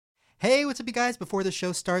Hey, what's up, you guys? Before the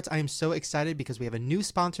show starts, I am so excited because we have a new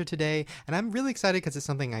sponsor today, and I'm really excited because it's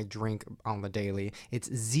something I drink on the daily. It's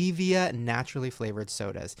Zevia naturally flavored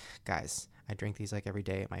sodas. Guys, I drink these like every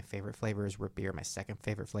day. My favorite flavor is root beer. My second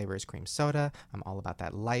favorite flavor is cream soda. I'm all about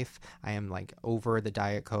that life. I am like over the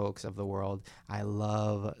Diet Cokes of the world. I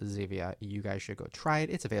love Zevia. You guys should go try it.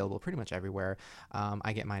 It's available pretty much everywhere.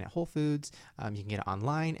 I get mine at Whole Foods. You can get it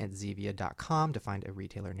online at Zevia.com to find a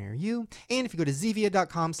retailer near you. And if you go to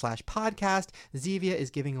Zevia.com/podcast, Zevia is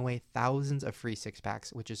giving away thousands of free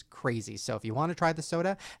six-packs, which is crazy. So if you want to try the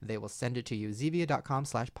soda, they will send it to you.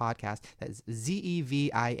 Zevia.com/podcast. That's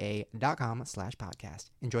Zevia.com/podcast.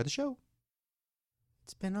 Enjoy the show.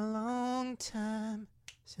 It's been a long time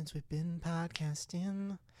since we've been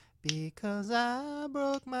podcasting because I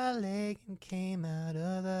broke my leg and came out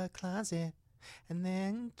of the closet. And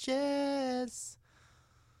then Jess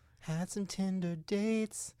had some Tinder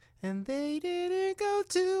dates and they didn't go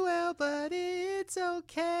too well, but it's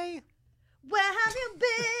okay. Where have you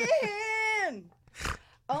been?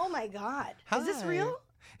 Oh my God. Hi. Is this real?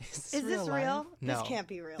 Is this real? No. This can't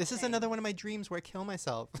be real. This is another one of my dreams where I kill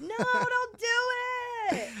myself. No, don't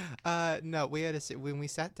do it. No, we had when we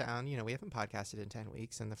sat down, you know, we haven't podcasted in 10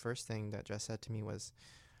 weeks. And the first thing that Jess said to me was,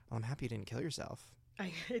 well, I'm happy you didn't kill yourself.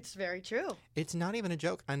 It's very true. It's not even a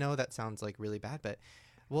joke. I know that sounds like really bad, but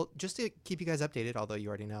well, just to keep you guys updated, although you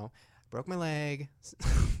already know, broke my leg,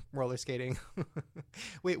 roller skating.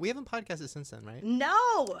 Wait, we haven't podcasted since then, right?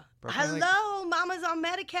 No. Hello, Mama's on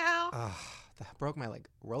Medi-Cal. Broke my leg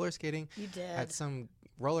roller skating. You did. At some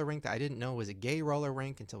roller rink that I didn't know was a gay roller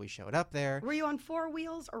rink until we showed up there. Were you on 4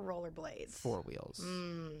 wheels or rollerblades? 4 wheels.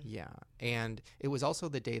 Yeah. And it was also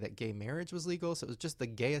the day that gay marriage was legal, so it was just the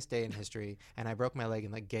gayest day in history, and I broke my leg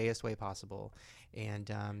in the gayest way possible.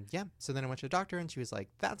 And yeah, so then I went to the doctor and she was like,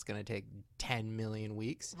 that's going to take 10 million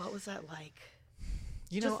weeks. What was that like?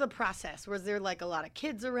 Just the process. Was there like a lot of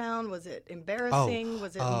kids around? Was it embarrassing?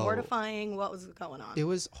 Was it mortifying? What was going on? It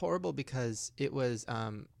was horrible because it was,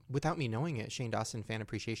 without me knowing it, Shane Dawson Fan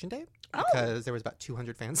Appreciation Day. Because there was about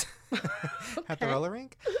 200 fans at the roller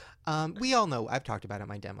rink. We all know, I've talked about it,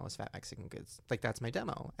 my demo is Fat Mexican Kids. Like, that's my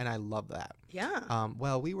demo, and I love that. Yeah.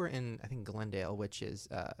 Well, we were in, I think, Glendale, which is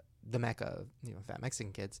the mecca of, you know, Fat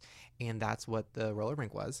Mexican Kids, and that's what the roller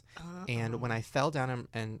rink was. And when I fell down,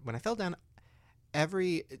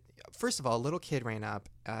 first of all, a little kid ran up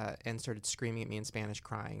and started screaming at me in Spanish,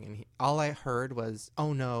 crying, and all I heard was,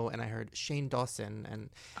 oh no, and I heard Shane Dawson, and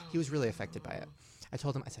he was really affected by it. I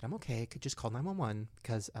told him, I said, I'm okay, could just call 911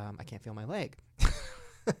 because I can't feel my leg.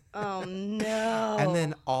 Oh no. And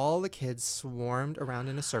then all the kids swarmed around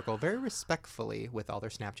in a circle, very respectfully, with all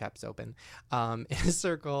their Snapchats open, in a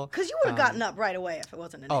circle. Because you would have gotten up right away if it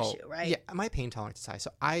wasn't an issue, right? Yeah, my pain tolerance is high.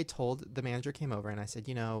 So I told the manager, came over, and I said,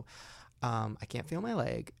 you know, I can't feel my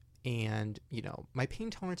leg, and, you know, my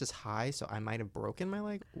pain tolerance is high, so I might have broken my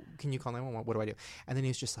leg. Can you call 911? What do I do? And then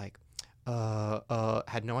he was just like,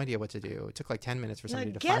 had no idea what to do. It took like 10 minutes for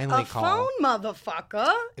somebody to finally call. Get a phone,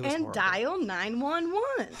 motherfucker, and horrible. Dial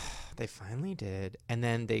 911. They finally did, and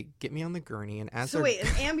then they get me on the gurney, and wait, an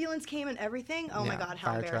ambulance came and everything? Oh my God,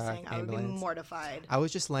 how fire embarrassing! truck, I would be ambulance. mortified. I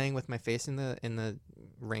was just laying with my face in the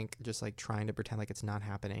rink, just like trying to pretend like it's not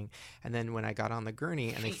happening. And then when I got on the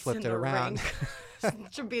gurney and they flipped it around,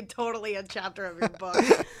 should be totally a chapter of your book.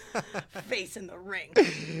 Face in the Rink,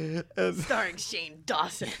 starring Shane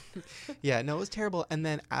Dawson. Yeah, no, it was terrible. And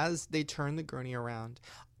then as they turned the gurney around,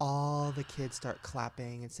 all the kids start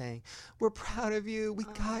clapping and saying, we're proud of you. We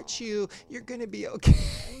got you. You're going to be okay.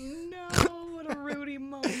 No, what a Rudy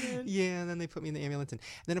moment. Yeah, and then they put me in the ambulance. And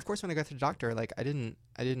then, of course, when I got to the doctor, like, I didn't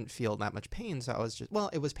feel that much pain. So I was just, well,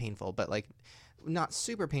 it was painful, but, like, not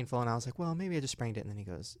super painful. And I was like, well, maybe I just sprained it. And then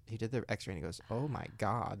he did the x-ray and he goes, oh my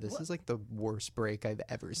God, this is like the worst break I've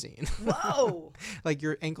ever seen. Whoa. Like,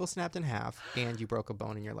 your ankle snapped in half and you broke a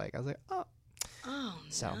bone in your leg. I was like, oh.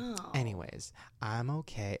 So, anyways, I'm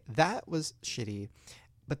okay. That was shitty.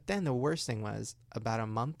 But then the worst thing was, about a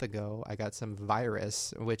month ago, I got some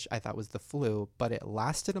virus, which I thought was the flu, but it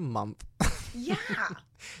lasted a month. Yeah.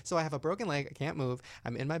 So I have a broken leg. I can't move.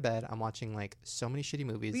 I'm in my bed. I'm watching like so many shitty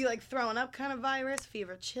movies. Were you like throwing up kind of virus,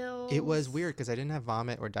 fever, chills? It was weird because I didn't have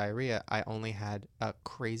vomit or diarrhea. I only had a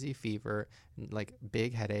crazy fever, like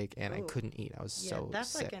big headache, and I couldn't eat. I was so that's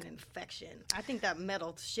sick. like an infection. I think that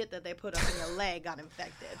metal shit that they put up in your leg got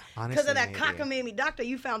infected. Honestly, because of that cockamamie doctor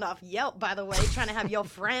you found off Yelp, by the way, trying to have your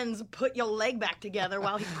friends put your leg back together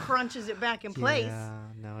while he crunches it back in place. Yeah,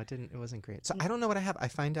 no, it didn't. It wasn't great. So I don't know what I have. I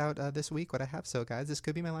find out this week what I have. So guys, this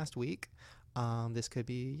could be my last week. This could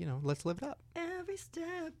be, let's live it up. Every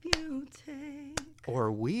step you take.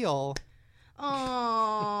 Or we'll.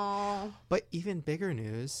 Oh. But even bigger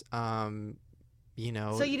news, you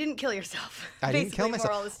know. So you didn't kill yourself. I didn't kill myself.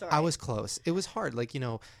 Moral of the story. I was close. It was hard. Like, you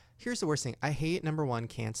know, here's the worst thing. I hate, number one,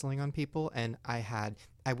 canceling on people. And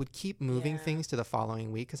I would keep moving things to the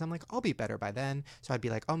following week because I'm like, I'll be better by then. So I'd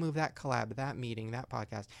be like, I'll move that collab, that meeting, that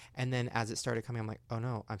podcast. And then as it started coming, I'm like, oh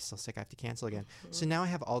no, I'm still sick. I have to cancel again. Mm-hmm. So now I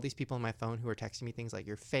have all these people on my phone who are texting me things like,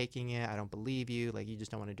 you're faking it. I don't believe you. Like, you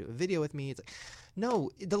just don't want to do a video with me. It's like,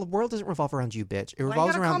 no, the world doesn't revolve around you, bitch. It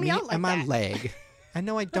revolves around me and my leg. I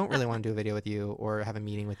know I don't really want to do a video with you or have a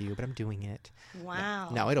meeting with you, but I'm doing it. Wow.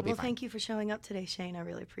 No, it'll be fine. Well, thank you for showing up today, Shane. I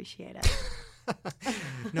really appreciate it.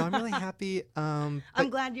 No, I'm really happy. I'm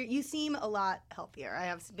glad you seem a lot healthier. I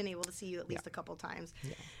have been able to see you at least a couple times.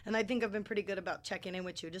 Yeah. And I think I've been pretty good about checking in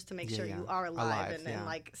with you just to make sure you are alive and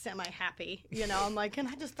like semi-happy. You know, I'm like, can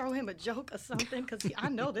I just throw him a joke or something? Because I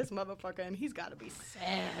know this motherfucker and he's got to be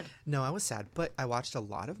sad. No, I was sad, but I watched a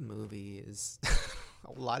lot of movies.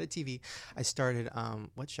 A lot of TV. I started,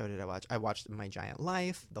 what show did I watch? I watched My Giant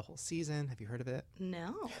Life, the whole season. Have you heard of it?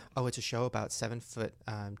 No. Oh, it's a show about 7-foot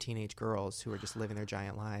teenage girls who are just living their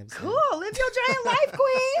giant lives. Cool. Live your giant life,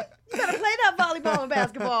 queen. You better play that volleyball and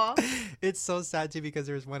basketball. It's so sad, too, because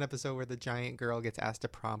there's one episode where the giant girl gets asked to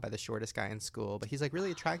prom by the shortest guy in school. But he's, like,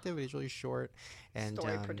 really attractive, but he's really short. And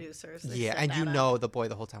story producers. Yeah, and you know the boy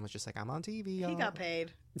the whole time was just like, I'm on TV, y'all. He got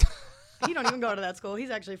paid. He don't even go to that school.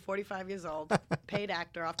 He's actually 45 years old. Paid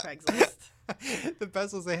actor off Craigslist. The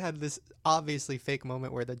best was they had this obviously fake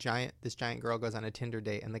moment where this giant girl goes on a Tinder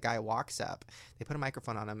date and the guy walks up. They put a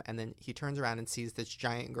microphone on him and then he turns around and sees this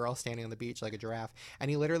giant girl standing on the beach like a giraffe.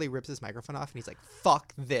 And he literally rips his microphone off and he's like,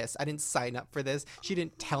 fuck this. I didn't sign up for this. She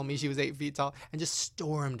didn't tell me she was 8 feet tall, and just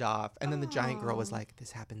stormed off. And then the giant girl was like,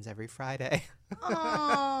 this happens every Friday.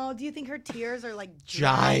 Oh, do you think her tears are like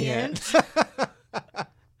giant?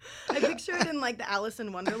 I picture it in like the Alice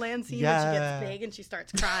in Wonderland scene when she gets big and she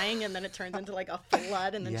starts crying and then it turns into like a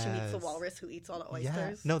flood and then she meets the walrus who eats all the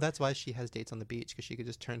oysters. Yeah. No, that's why she has dates on the beach, because she could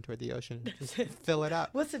just turn toward the ocean and just fill it up.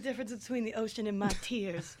 What's the difference between the ocean and my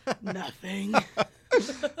tears? Nothing.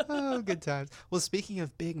 Oh, good times. Well, speaking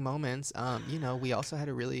of big moments, you know, we also had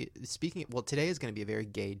today is going to be a very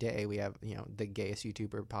gay day. We have, you know, the gayest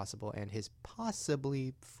YouTuber possible and his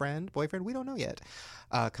possibly boyfriend, we don't know yet,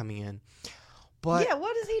 coming in. But yeah,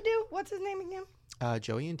 what does he do? What's his name again?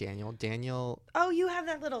 Joey and Daniel. Oh, you have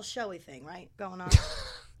that little showy thing, right, going on?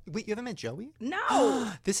 Wait, you haven't met Joey?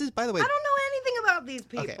 No. This is, by the way. I don't know anything about these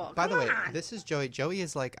people. Okay, by the way, this is Joey. Joey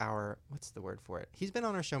is like what's the word for it? He's been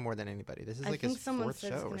on our show more than anybody. This is like his fourth show or something. I think someone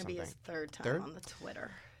said it's going to be his third time on the Twitter.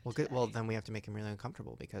 Well, good. Well, then we have to make him really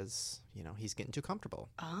uncomfortable because, you know, he's getting too comfortable.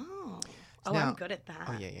 Oh. So now, I'm good at that.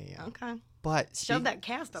 Oh, yeah. Okay. But shove that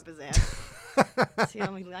cast up his ass. See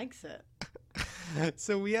how he likes it.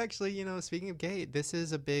 So we actually, you know, speaking of gay, this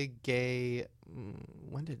is a big gay,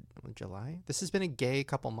 July? This has been a gay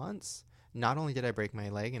couple months. Not only did I break my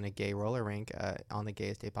leg in a gay roller rink on the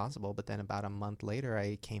gayest day possible, but then about a month later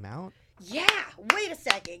I came out. Yeah. Wait a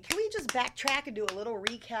second. Can we just backtrack and do a little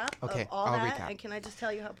recap of all that? Recap. And can I just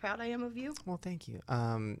tell you how proud I am of you? Well, thank you.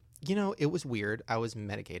 You know, it was weird. I was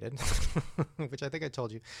medicated, which I think I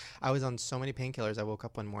told you. I was on so many painkillers. I woke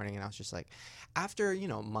up one morning and I was just like, after, you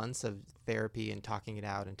know, months of therapy and talking it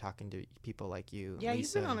out and talking to people like you, yeah,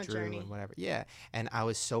 Lisa you've been on and a Drew journey. And whatever. Yeah. And I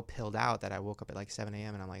was so pilled out that I woke up at like 7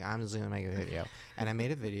 a.m. and I'm like, I'm just going to make a video. And I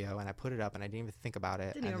made a video and I put it up and I didn't even think about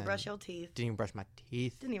it. Didn't even brush your teeth. Didn't even brush my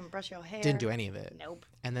teeth. Didn't even brush your hair. Didn't do any of it. Nope.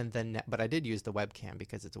 And then but I did use the webcam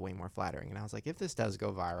because it's way more flattering. And I was like, if this does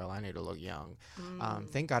go viral, I need to look young.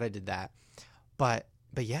 Thank God I did that. But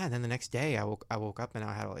yeah, and then the next day I woke up and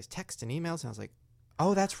I had all these texts and emails and I was like,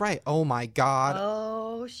 oh, that's right. Oh my God.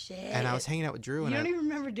 Oh shit. And I was hanging out with Drew. You don't even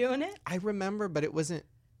remember doing it? I remember, but it wasn't.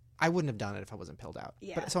 I wouldn't have done it if I wasn't pilled out.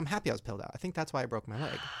 Yeah. So I'm happy I was pilled out. I think that's why I broke my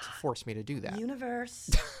leg, to force me to do that.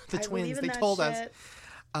 Universe. The twins, they told us.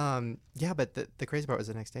 Yeah, but the crazy part was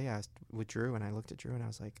the next day I was with Drew and I looked at Drew and I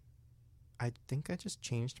was like, I think I just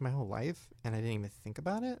changed my whole life and I didn't even think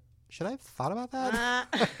about it. Should I have thought about that?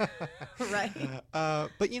 Right.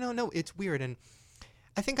 But, you know, no, it's weird. And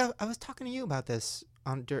I think I was talking to you about this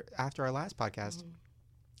after our last podcast. Mm-hmm.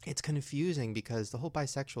 It's confusing because the whole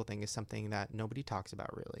bisexual thing is something that nobody talks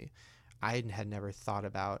about, really. I had never thought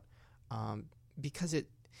about because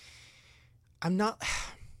I'm not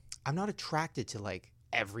attracted to, like,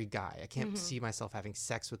 every guy. I can't see myself having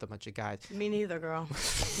sex with a bunch of guys. Me neither, girl.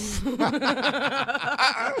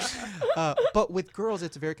 But with girls,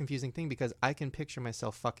 it's a very confusing thing because I can picture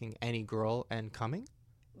myself fucking any girl and coming.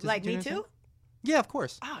 Like me too? Yeah, of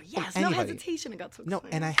course. Oh, yes. No hesitation. I got so excited. No,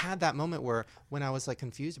 and I had that moment where when I was like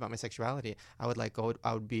confused about my sexuality, I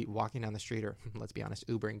would be walking down the street, or let's be honest,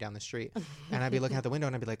 Ubering down the street, and I'd be looking out the window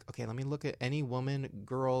and I'd be like, okay, let me look at any woman,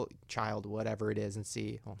 girl, child, whatever it is, and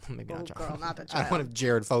see. Well, maybe not child. Girl, not the I child. don't want to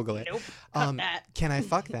Jared Fogle it. Nope. Cut that. Can I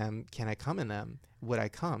fuck them? Can I come in them? Would I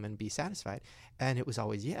come and be satisfied? And it was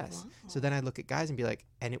always yes. Wow. So then I'd look at guys and be like,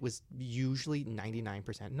 and it was usually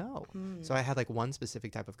 99% no. So I had like one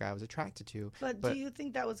specific type of guy I was attracted to. But do you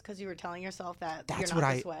think that was because you were telling yourself that that's you're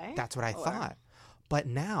not this way? That's what I thought. But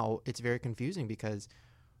now it's very confusing because,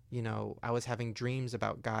 you know, I was having dreams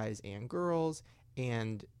about guys and girls,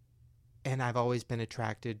 and I've always been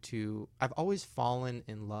attracted to, I've always fallen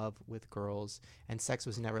in love with girls, and sex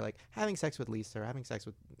was never like having sex with Lisa or having sex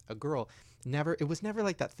with a girl. Never, it was never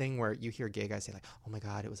like that thing where you hear gay guys say like, oh my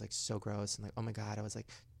God, it was like so gross. And like, oh my God, I was like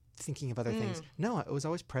thinking of other things. No, it was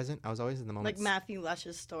always present. I was always in the moment. Like Matthew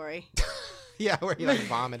Lush's story. Yeah, where he like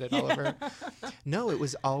vomited all over. No, it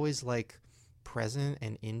was always like present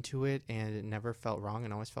and into it, and it never felt wrong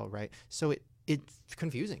and always felt right. So it's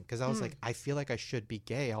confusing because I was like, I feel like I should be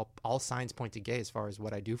gay. All signs point to gay as far as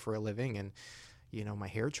what I do for a living and, you know, my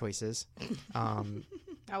hair choices.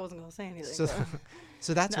 I wasn't going to say anything.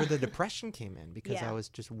 So that's where the depression came in, because I was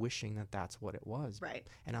just wishing that that's what it was. Right.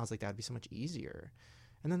 And I was like, that would be so much easier.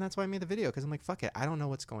 And then that's why I made the video, because I'm like, fuck it. I don't know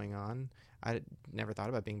what's going on. I never thought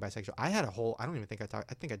about being bisexual. I had a whole, I don't even think I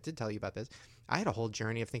think I did tell you about this. I had a whole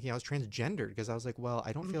journey of thinking I was transgendered, because I was like, well,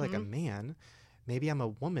 I don't feel like a man. Maybe I'm a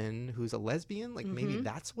woman who's a lesbian. Like, maybe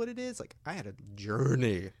that's what it is. Like, I had a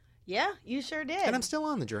journey. Yeah, you sure did. And I'm still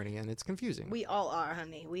on the journey, and it's confusing. We all are,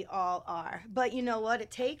 honey. We all are. But you know what it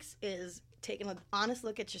takes is taking an honest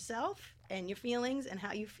look at yourself and your feelings and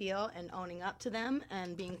how you feel, and owning up to them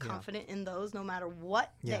and being confident in those no matter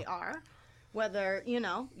what they are. Whether, you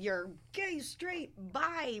know, you're gay, straight,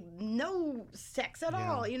 bi, no sex at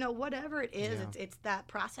all, you know, whatever it is, it's that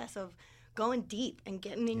process of going deep and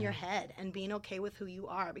getting in your head and being okay with who you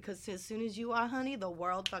are, because as soon as you are, honey, the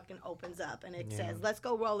world fucking opens up and it says, let's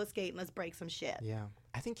go roller skate and let's break some shit. Yeah.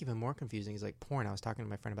 I think even more confusing is like porn. I was talking to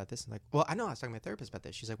my friend about this, and like, well, I know I was talking to my therapist about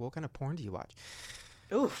this. She's like, well, what kind of porn do you watch?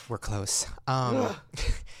 Oof. We're close.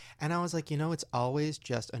 And I was like, you know, it's always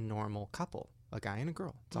just a normal couple. A guy and a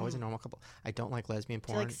girl. It's always a normal couple. I don't like lesbian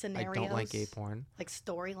porn. Like scenarios? I don't like gay porn. Like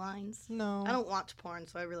storylines? No. I don't watch porn,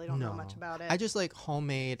 so I really don't know much about it. I just like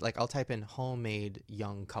homemade, like I'll type in homemade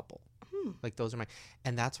young couple. Like those are my,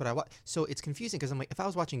 and that's what I watch. So it's confusing because I'm like, if I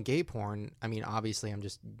was watching gay porn, I mean, obviously I'm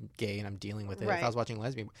just gay and I'm dealing with it. Right. If I was watching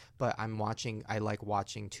lesbian, but I like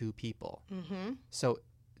watching two people. So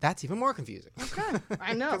that's even more confusing. Okay.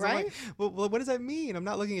 I know, right? Like, well, what does that mean? I'm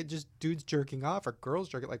not looking at just dudes jerking off or girls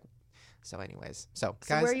jerking. Like, so anyways,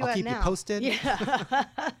 guys, I'll keep you posted. Yeah.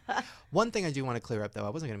 One thing I do want to clear up, though,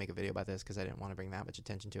 I wasn't going to make a video about this because I didn't want to bring that much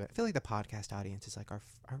attention to it. I feel like the podcast audience is like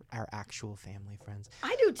our actual family friends.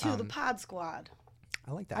 I do too, the Pod Squad.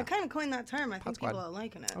 I like that. I kind of coined that term. I Pod think Squad. people are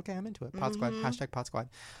liking it. Okay, I'm into it. Pod Squad, hashtag Pod Squad.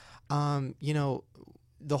 You know,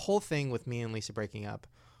 the whole thing with me and Lisa breaking up,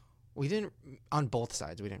 we didn't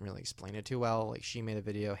really explain it too well. Like, she made a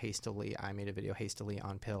video hastily, I made a video hastily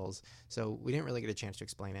on pills, so we didn't really get a chance to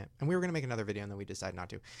explain it. And we were going to make another video, and then we decided not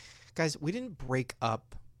to. Guys, we didn't break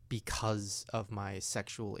up because of my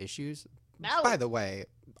sexual issues. No. By the way,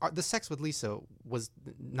 the sex with Lisa was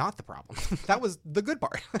not the problem. That was the good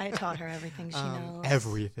part. I taught her everything she knows.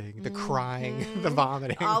 Everything. The crying, the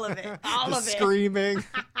vomiting. All of it. All of it. The screaming,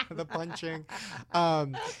 the punching.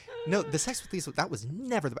 No, the sex with Lisa, that was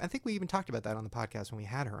never I think we even talked about that on the podcast when we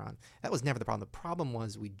had her on. That was never the problem. The problem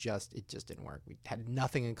was it just didn't work. We had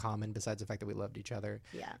nothing in common besides the fact that we loved each other.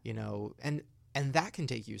 Yeah. You know, and that can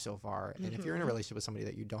take you so far. And if you're in a relationship with somebody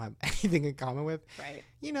that you don't have anything in common with, right?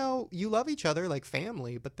 You know, you love each other like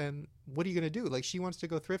family, but then what are you going to do? Like, she wants to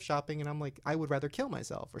go thrift shopping, and I'm like, I would rather kill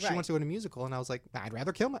myself. Or she wants to go to a musical, and I was like, I'd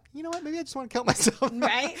rather kill you know what? Maybe I just want to kill myself.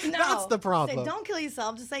 Right? No. That's the problem. Say, don't kill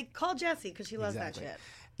yourself. Just like, call Jessie, because she loves that shit.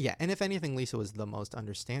 Yeah, and if anything, Lisa was the most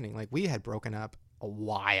understanding. Like, we had broken up a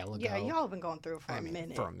while ago. Yeah, y'all have been going through it for a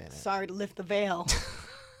minute. For a minute. Sorry to lift the veil.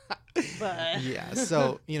 But yeah,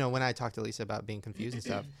 so, you know, when I talked to Lisa about being confused and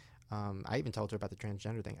stuff, I even told her about the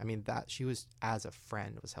transgender thing. I mean, that she was, as a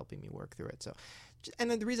friend, was helping me work through it. So, and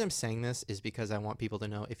the reason I'm saying this is because I want people to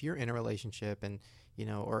know, if you're in a relationship and, you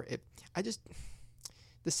know,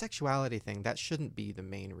 the sexuality thing, that shouldn't be the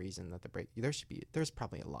main reason that the break. There's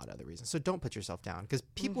probably a lot of other reasons. So don't put yourself down, because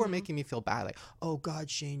people are making me feel bad. Like, oh God,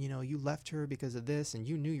 Shane, you know, you left her because of this, and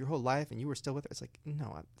you knew your whole life, and you were still with her. It's like,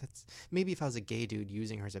 no, that's maybe if I was a gay dude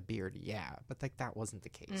using her as a beard, yeah, but like that wasn't the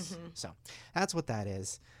case. So that's what that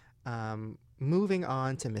is. Moving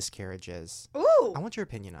on to miscarriages. Ooh, I want your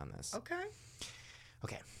opinion on this. Okay.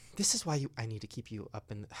 Okay, this is why I need to keep you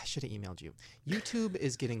up in. I should have emailed you. YouTube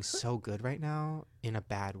is getting so good right now in a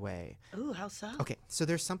bad way. Ooh, how so? Okay, so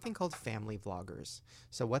there's something called family vloggers.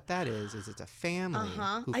 So what that is it's a family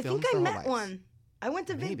who I films think I their met whole lives. one. I went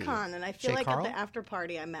to Maybe. VidCon, and I feel Shay like Carl? at the after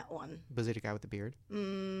party I met one. Was it a guy with the beard?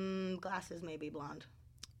 Glasses, maybe blonde.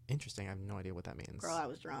 Interesting. I have no idea what that means. Girl, I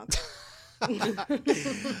was drunk.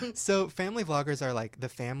 So family vloggers are like the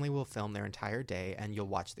family will film their entire day and you'll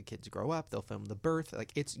watch the kids grow up. They'll film the birth.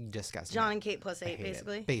 Like it's disgusting. John and Kate plus 8,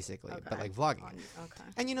 basically? Basically, Okay. but like vlogging. Okay.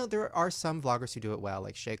 And you know, there are some vloggers who do it well,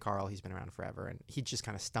 like Shay Carl. He's been around forever and he just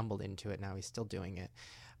kind of stumbled into it. Now he's still doing it.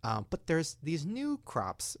 But there's these new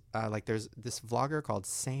crops. Like there's this vlogger called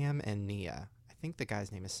Sam and Nia. I think the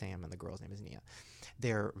guy's name is Sam and the girl's name is Nia.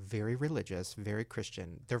 They're very religious, very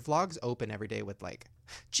Christian. Their vlogs open every day with like,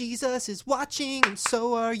 Jesus is watching and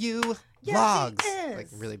so are you. Yes, Vlogs. he is. Like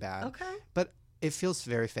really bad. Okay. But it feels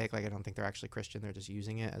very fake. Like I don't think they're actually Christian. They're just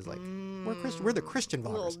using it as like, we're the Christian A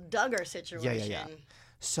vloggers. little Duggar situation. Yeah.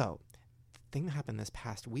 So, the thing that happened this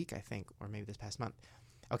past week, I think, or maybe this past month.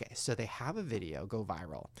 Okay, so they have a video go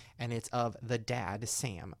viral, and it's of the dad,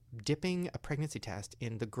 Sam, dipping a pregnancy test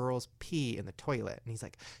in the girl's pee in the toilet. And he's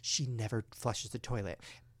like, she never flushes the toilet.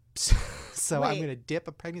 So I'm going to dip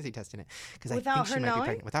a pregnancy test in it because I think she might be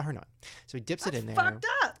pregnant without her knowing. So he dips it in there. Fucked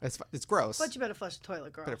up. It's gross. But you better flush the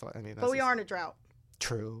toilet, girl. But we are in a drought.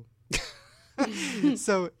 True.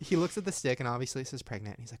 So he looks at the stick and obviously it says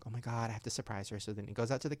pregnant. And he's like, oh my God, I have to surprise her. So then he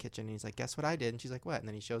goes out to the kitchen and he's like, guess what I did? And she's like, what? And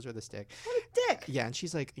then he shows her the stick. What a dick. Yeah. And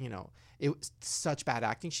she's like, you know, it was such bad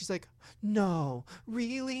acting. She's like, no,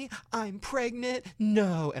 really? I'm pregnant?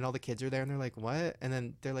 No. And all the kids are there and they're like, what? And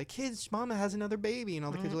then they're like, kids, mama has another baby. And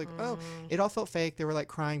all the kids are like, oh, it all felt fake. They were like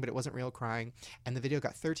crying, but it wasn't real crying. And the video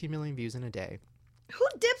got 13 million views in a day. Who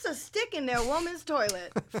dips a stick in their woman's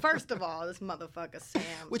toilet? First of all, this motherfucker Sam.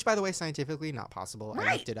 Which, by the way, scientifically not possible. Right.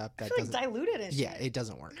 I looked it up. That doesn't diluted and shit. Yeah, it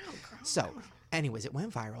doesn't work. No, girl, so, anyways, it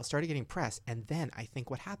went viral, started getting press, and then I think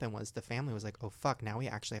what happened was the family was like, "Oh fuck! Now we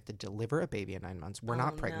actually have to deliver a baby in 9 months. We're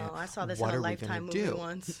not pregnant. No, I saw this what in a are we Lifetime gonna movie do?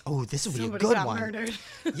 once. Oh, this would be Somebody a good got one. Murdered.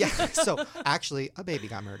 Yeah. So actually, a baby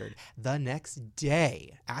got murdered the next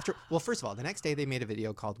day. Well, first of all, the next day they made a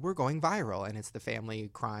video called "We're Going Viral," and it's the family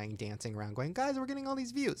crying, dancing around, going, "Guys, we're getting all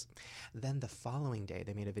these views." Then the following day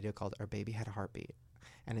they made a video called "Our Baby Had a Heartbeat."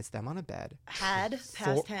 And it's them on a bed. Had?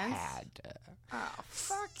 Past tense? Oh,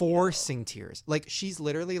 fuck forcing tears. Like, she's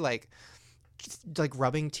literally, like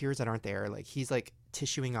rubbing tears that aren't there. Like, he's, like,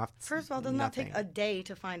 tissuing off First of all, it does not take a day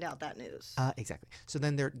to find out that news. Exactly. So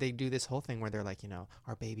then they do this whole thing where they're like, you know,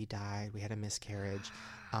 our baby died. We had a miscarriage.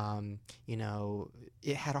 You know,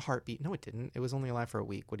 it had a heartbeat. No, it didn't. It was only alive for a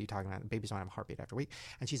week. What are you talking about? Babies don't have a heartbeat after a week.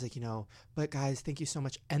 And she's like, you know, but guys, thank you so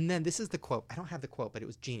much. And then this is the quote. I don't have the quote, but it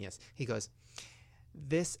was genius. He goes,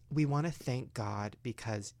 we want to thank God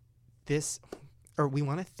because we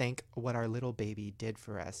want to thank what our little baby did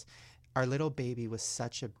for us. Our little baby was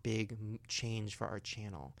such a big change for our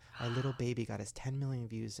channel. Our little baby got us 10 million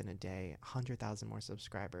views in a day, 100,000 more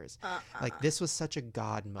subscribers. Like, this was such a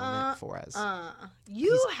God moment for us.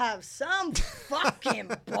 You have some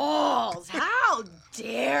fucking balls. How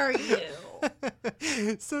dare you?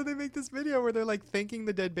 So they make this video where they're like thanking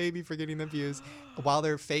the dead baby for getting the views while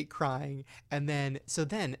they're fake crying. And then,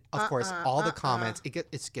 of course, all the comments, it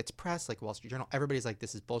gets pressed, like Wall Street Journal. Everybody's like,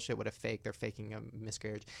 this is bullshit. What a fake. They're faking a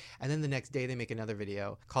miscarriage. And then the next day they make another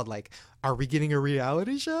video called like, are we getting a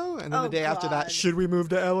reality show? And then the day after that, should we move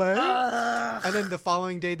to LA? And then the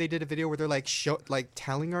following day they did a video where they're like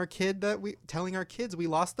telling our kids we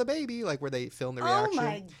lost the baby, like where they filmed the reaction. Oh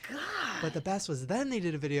my God. But the best was then they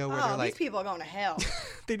did a video where they're like, these people are going to hell.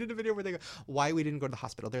 they did a video where they go, why we didn't go to the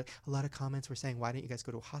hospital. A lot of comments were saying, why didn't you guys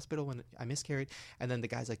go to a hospital when I miscarried? And then the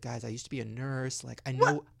guy's like, guys, I used to be a nurse. Like,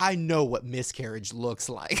 I know what miscarriage looks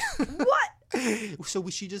like. What? So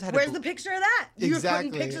she just had. Where's the picture of that? Exactly.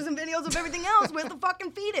 You're putting pictures and videos of everything else. Where's the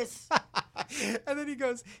fucking fetus? And then he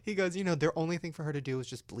goes, you know, their only thing for her to do is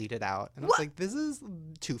just bleed it out. And I was like, this is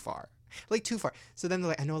too far. Like, too far. So then they're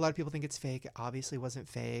like, I know a lot of people think it's fake. It obviously wasn't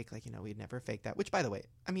fake. Like, you know, we'd never fake that. Which, by the way,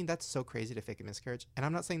 I mean, that's so crazy to fake a miscarriage. And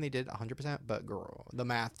I'm not saying they did 100%, but girl, the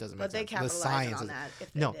math doesn't make sense. But they capitalized on that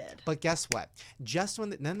if they did. But guess what? Just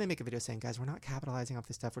when then they make a video saying, guys, we're not capitalizing off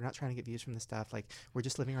this stuff. We're not trying to get views from this stuff. Like, we're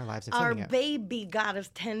just living our lives and filming it. Our baby got us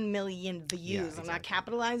 10 million views. Yeah, exactly. I'm not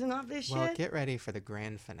capitalizing off this shit. Well, get ready for the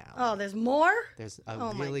grand finale. Oh, there's more? There's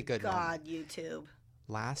a really good one. Oh my God, YouTube.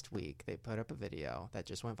 Last week, they put up a video that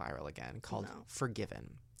just went viral again called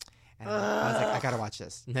Forgiven. And I was like, I gotta watch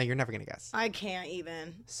this. No, you're never gonna guess. I can't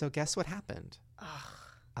even. So guess what happened?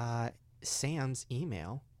 Sam's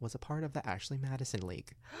email was a part of the Ashley Madison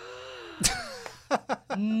leak.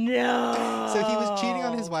 No. So he was cheating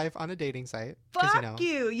wife on a dating site. Fuck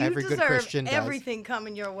you. You every good deserve Christian does. everything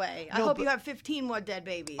coming your way. I hope you have 15 more dead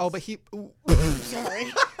babies. Oh, but he...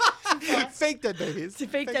 Sorry. Fake dead babies.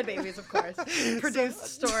 Fake dead babies, of course. Produced,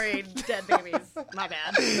 storied dead babies. My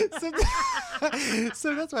bad.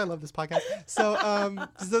 So that's why I love this podcast.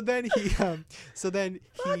 So then he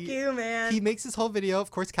Fuck you, man. He makes this whole video,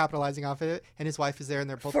 of course, capitalizing off of it, and his wife is there, and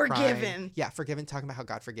they're both forgiven. Crying. Yeah, forgiven, talking about how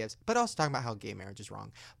God forgives, but also talking about how gay marriage is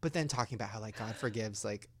wrong. But then talking about how like God forgives,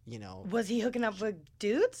 like, you know. Was he hooking up with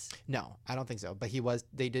dudes? No, I don't think so. But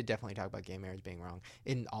they did definitely talk about gay marriage being wrong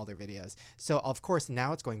in all their videos. So of course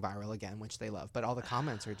now it's going viral again, which they love. But all the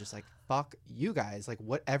comments are just like, fuck you guys. Like,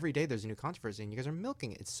 what, every day there's a new controversy and you guys are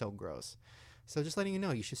milking it. It's so gross. So just letting you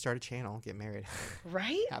know, you should start a channel, get married.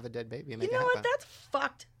 Right? Have a dead baby and make it happen. You know what? That's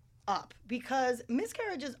fucked up, because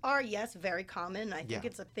miscarriages are, yes, very common. I think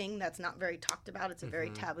it's a thing that's not very talked about. It's a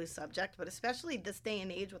very taboo subject, but especially this day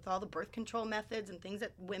and age with all the birth control methods and things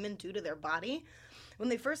that women do to their body, when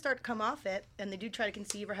they first start to come off it and they do try to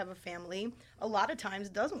conceive or have a family, a lot of times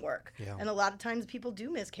it doesn't work. Yeah. And a lot of times people do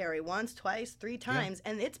miscarry once, twice, 3 times,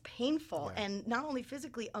 and it's painful. Yeah. And not only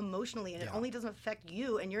physically, emotionally, and it only doesn't affect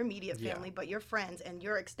you and your immediate family, but your friends and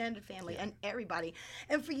your extended family and everybody.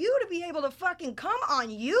 And for you to be able to fucking come on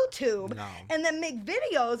YouTube and then make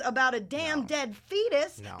videos about a damn dead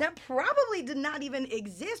fetus that probably did not even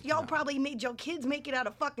exist. Y'all probably made your kids make it out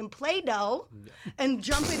of fucking Play-Doh and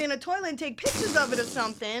jump it in a toilet and take pictures of it or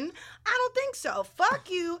something. I don't think so. Fuck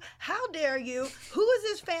you. How dare you? Who is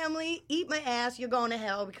this family? Eat my ass. You're going to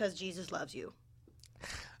hell because Jesus loves you.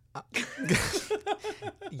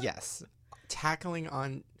 Yes. Tackling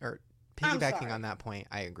on, or piggybacking on that point,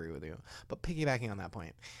 I agree with you. But piggybacking on that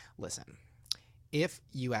point, listen. If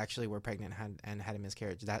you actually were pregnant and had a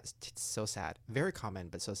miscarriage, that's so sad. Very common,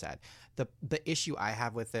 but so sad. The issue I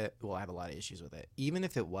have with it, well, I have a lot of issues with it. Even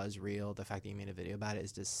if it was real, the fact that you made a video about it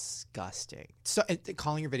is disgusting. So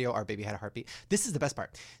calling your video "Our Baby Had a Heartbeat." This is the best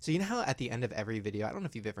part. So you know how at the end of every video, I don't know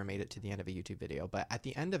if you've ever made it to the end of a YouTube video, but at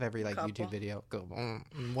the end of every YouTube video,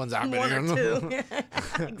 one's happening. 1 or 2.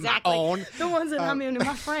 Exactly. The ones that I'm into,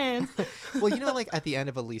 my friends. Well, you know, like at the end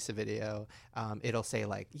of a Lisa video, it'll say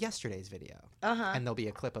like yesterday's video. And there'll be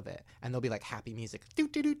a clip of it, and there'll be like happy music.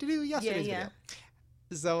 Yesterday's video.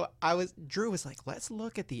 So Drew was like, let's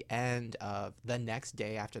look at the end of the next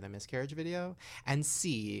day after the miscarriage video and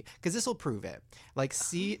see, because this will prove it. Like,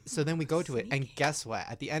 see, so then we go to it, and guess what?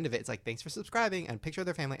 At the end of it, it's like, thanks for subscribing, and picture of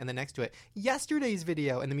their family, and then next to it, yesterday's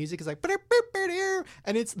video, and the music is like,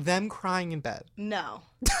 and it's them crying in bed. No.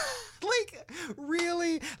 Like,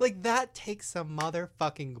 really? Like, that takes some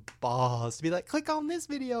motherfucking balls to be like, click on this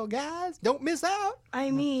video, guys. Don't miss out. I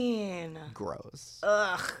mean. Gross.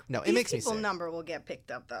 Ugh. No, it makes me sick. People's number will get picked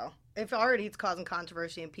up, though. If already it's causing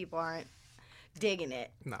controversy and people aren't digging it,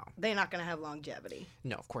 they're not going to have longevity.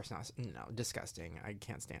 No, of course not. No, disgusting. I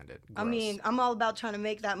can't stand it. Gross. I mean, I'm all about trying to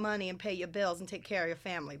make that money and pay your bills and take care of your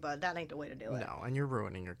family, but that ain't the way to do it. No, and you're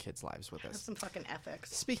ruining your kids' lives with this. That's some fucking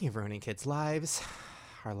ethics. Speaking of ruining kids' lives,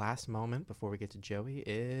 our last moment before we get to Joey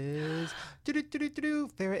is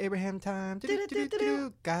Farrah Abraham time.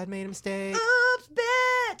 God made a mistake. Oops,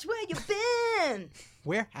 bitch, where you been?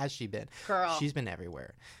 Where has she been? Girl. She's been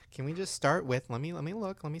everywhere. Can we just start with, let me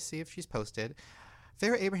look, let me see if she's posted.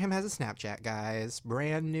 Farrah Abraham has a Snapchat, guys.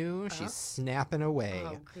 Brand new. She's snapping away.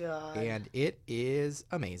 Oh, God. And it is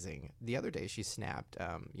amazing. The other day she snapped,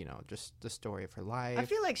 just the story of her life. I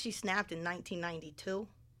feel like she snapped in 1992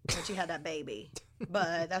 when she had that baby.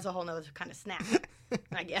 But that's a whole nother kind of snap,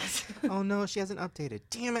 I guess. Oh, no, she hasn't updated.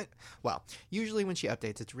 Damn it. Well, usually when she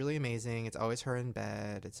updates, it's really amazing. It's always her in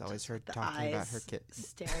bed. It's always her talking about her kid.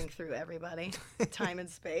 Staring through everybody. Time and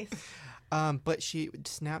space. But she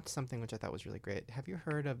snapped something which I thought was really great. Have you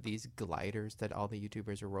heard of these gliders that all the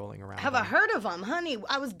YouTubers are rolling around? Have I heard of them, honey?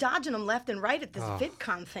 I was dodging them left and right at this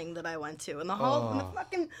VidCon thing that I went to. And the whole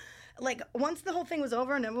fucking... Like, once the whole thing was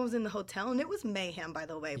over and everyone was in the hotel, and it was mayhem, by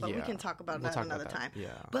the way, but we can talk about that another time. Yeah.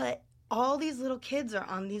 But all these little kids are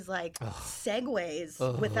on these, like, segways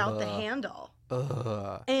without the handle.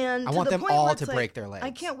 And I want them all to break their legs.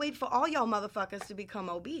 I can't wait for all y'all motherfuckers to become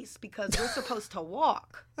obese because we're supposed to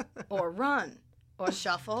walk or run or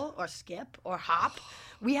shuffle or skip or hop.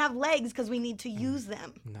 We have legs because we need to use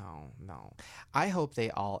them. No. I hope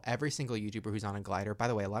every single YouTuber who's on a glider, by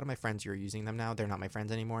the way, a lot of my friends who are using them now, they're not my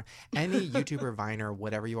friends anymore. Any YouTuber, Viner,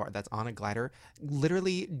 whatever you are, that's on a glider,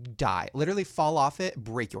 literally die. Literally fall off it,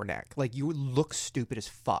 break your neck. Like, you look stupid as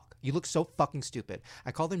fuck. You look so fucking stupid.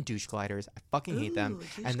 I call them douche gliders. I fucking hate them.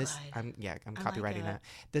 And this, I'm copywriting that.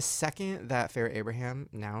 The second that Farrah Abraham,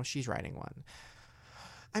 now she's riding one.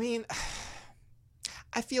 I mean...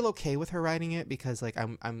 I feel okay with her riding it because like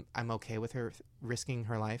I'm okay with her risking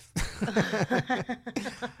her life.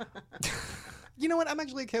 You know what? I'm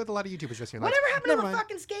actually okay with a lot of YouTubers risking their lives. Whatever happened to a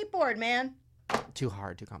fucking skateboard, man? Too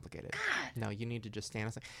hard, too complicated. God. No, you need to just stand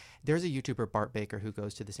aside. There's a YouTuber, Bart Baker, who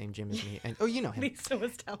goes to the same gym as me. And you know him. Lisa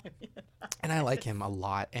was telling me that. And I like him a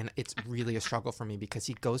lot. And it's really a struggle for me because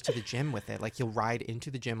he goes to the gym with it. Like, he'll ride into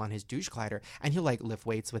the gym on his douche glider and he'll like lift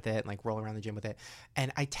weights with it and like roll around the gym with it.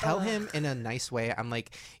 And I tell him in a nice way, I'm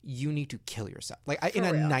like, you need to kill yourself. Like, in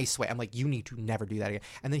a nice way, I'm like, you need to never do that again.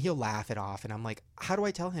 And then he'll laugh it off. And I'm like, how do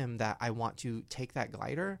I tell him that I want to take that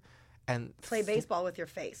glider and play baseball with your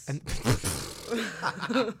face? And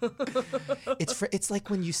it's like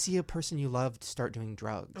when you see a person you love start doing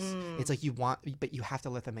drugs. It's like you want, but you have to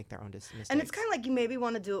let them make their own mistakes. And it's kind of like you maybe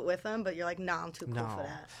want to do it with them, but you're like, nah, I'm too cool for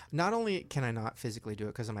that. Not only can I not physically do it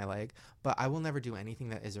because of my leg, but I will never do anything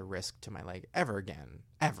that is a risk to my leg ever again.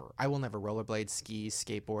 Ever. I will never rollerblade, ski,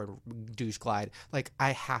 skateboard, douche glide. Like,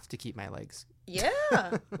 I have to keep my legs.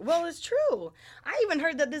 Yeah. Well, it's true. I even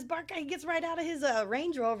heard that this Bart guy gets right out of his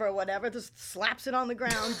Range Rover or whatever, just slaps it on the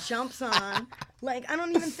ground, jumps on. Like, I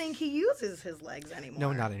don't even think he uses his legs anymore.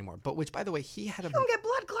 No, not anymore. But which, by the way, he had You don't get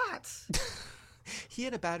blood clots. He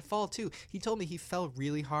had a bad fall too. He told me he fell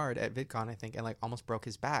really hard at VidCon, I think, and like almost broke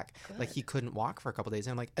his back. Good. Like, he couldn't walk for a couple days.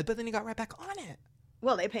 And I'm like, but then he got right back on it.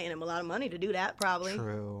 Well, they paying him a lot of money to do that, probably.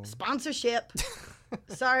 True. Sponsorship.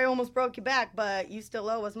 Sorry, I almost broke your back, but you still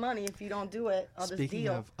owe us money if you don't do it. Speaking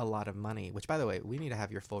of a lot of money, which, by the way, we need to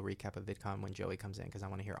have your full recap of VidCon when Joey comes in because I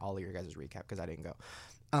want to hear all of your guys' recap because I didn't go.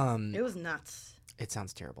 It was nuts. It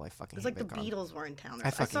sounds terrible. I fucking hate VidCon. It was like VidCon. the Beatles were in town. I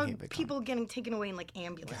saw hate VidCon. People getting taken away in like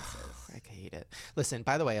ambulances. I hate it. Listen,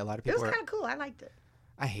 by the way, a lot of people. It was kind of cool. I liked it.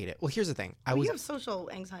 I hate it. Well, here's the thing. You have social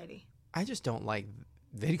anxiety. I just don't like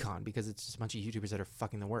VidCon because it's just a bunch of YouTubers that are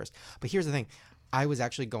fucking the worst. But here's the thing. I was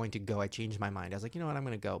actually going to go. I changed my mind. I was like, you know what? I'm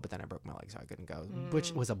going to go. But then I broke my leg, so I couldn't go,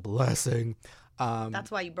 which was a blessing.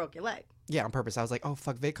 That's why you broke your leg. Yeah, on purpose. I was like, oh,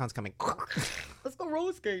 fuck, VidCon's coming. Let's go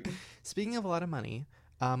roller skating. Speaking of a lot of money,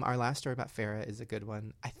 our last story about Farrah is a good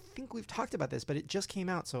one. I think we've talked about this, but it just came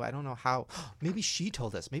out, so I don't know how. Maybe she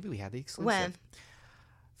told us. Maybe we had the exclusive. When?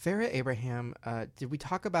 Farrah Abraham, did we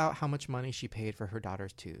talk about how much money she paid for her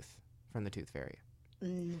daughter's tooth from the Tooth Fairy?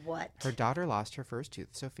 What? Her daughter lost her first tooth,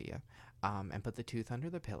 Sophia, and put the tooth under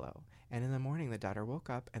the pillow. And in the morning, the daughter woke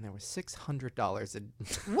up, and there was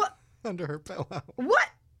 $600 what? under her pillow. What?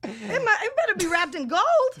 It better be wrapped in gold.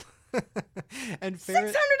 And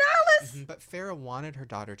Farrah, $600. But Farrah wanted her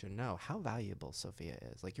daughter to know how valuable Sophia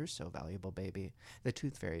is. Like, you're so valuable, baby. The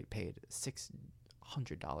Tooth Fairy paid $600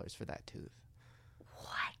 for that tooth.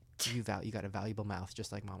 What? You got a valuable mouth,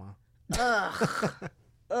 just like Mama. Ugh.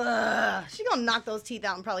 Ugh. She gonna knock those teeth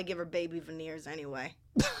out and probably give her baby veneers anyway.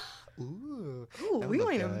 Ooh, we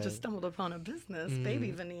might have just stumbled upon a business.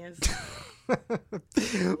 Baby veneers. Well,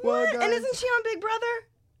 what? guys, And isn't she on Big Brother?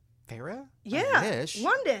 Farrah? Yeah.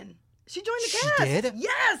 London. She joined the cast. She did?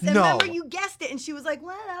 Yes. And remember, you guessed it. And she was like,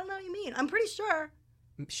 what? I don't know what you mean. I'm pretty sure.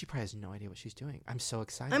 She probably has no idea what she's doing. I'm so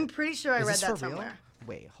excited. I'm pretty sure I read that somewhere. Real?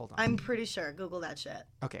 Wait, hold on. I'm pretty sure. Google that shit.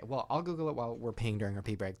 Okay, well, I'll Google it while we're peeing during our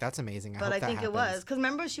pee break. That's amazing. But I hope think that it was. Because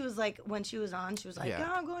remember, she was like, when she was on, she was like, Yeah.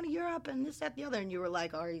 oh, I'm going to Europe and this, that, the other. And you were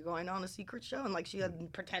like, are you going on a secret show? And like, she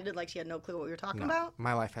had pretended like she had no clue what we were talking about.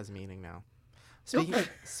 My life has meaning now. I'm of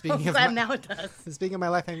glad now it does. Speaking of my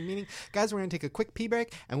life having meaning, guys, we're going to take a quick pee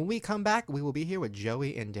break. And when we come back, we will be here with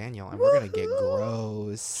Joey and Daniel. And we're going to get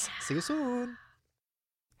gross. See you soon.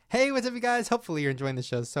 Hey, what's up, you guys? Hopefully you're enjoying the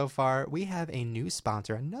show so far. We have a new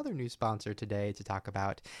sponsor, another new sponsor today to talk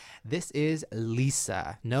about. This is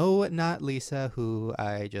Lisa. No, not Lisa, who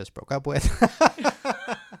I just broke up with.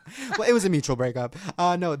 Well, it was a mutual breakup.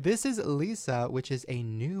 No, this is Lisa, which is a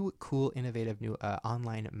new, cool, innovative new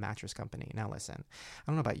online mattress company. Now, listen, I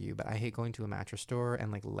don't know about you, but I hate going to a mattress store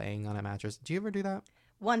and like laying on a mattress. Do you ever do that?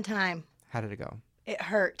 One time. How did it go? It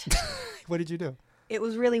hurt. What did you do? It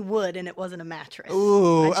was really wood and it wasn't a mattress.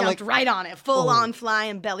 Ooh, I jumped right on it, full on fly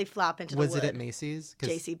and belly flop into the wood. Was it at Macy's?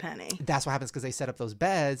 JCPenney. That's what happens because they set up those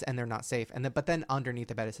beds and they're not safe. But then underneath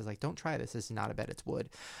the bed it says like, don't try this. This is not a bed. It's wood.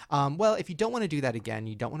 Well, if you don't want to do that again,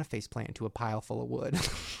 you don't want to face plant into a pile full of wood.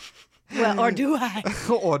 Well, or do I?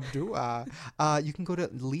 Or do I? You can go to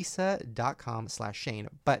lisa.com/Shane,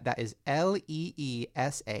 but that is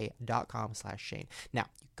LEESA.com/Shane. Now,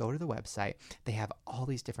 you go to the website. They have all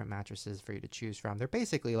these different mattresses for you to choose from. They're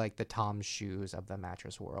basically like the Tom's shoes of the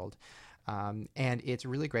mattress world. And it's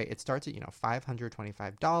really great. It starts at,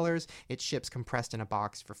 $525. It ships compressed in a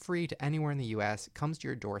box for free to anywhere in the U.S. It comes to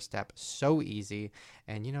your doorstep so easy.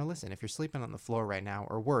 And, listen, if you're sleeping on the floor right now,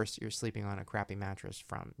 or worse, you're sleeping on a crappy mattress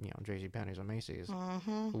from, JCPenney's or Macy's,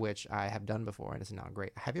 which I have done before, and it's not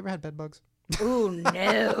great. Have you ever had bed bugs? Oh,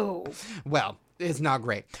 no. Well, it's not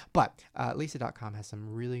great. But Lisa.com has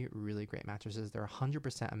some really, really great mattresses. They're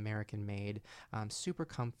 100% American made, super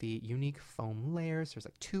comfy, unique foam layers. There's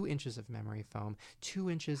like 2 inches of memory foam, 2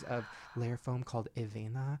 inches of layer foam called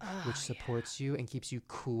Evena, which supports you and keeps you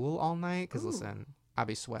cool all night. Because listen, I'll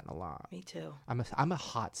be sweating a lot. Me too. I'm a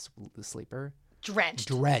hot sleeper.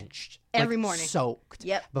 Drenched. Every morning. Soaked.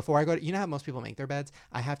 Yep. Before I go to, how most people make their beds?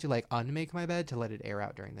 I have to unmake my bed to let it air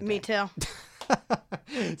out during the day. Me too.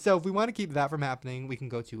 So if we want to keep that from happening, we can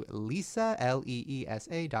go to Leesa,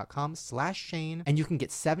 LEESA.com/Shane, and you can get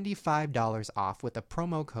 $75 off with the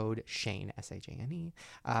promo code Shane, SHANE,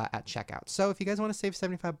 at checkout. So if you guys want to save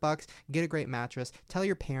 $75, get a great mattress, tell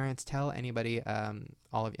your parents, tell anybody,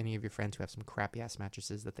 any of your friends who have some crappy ass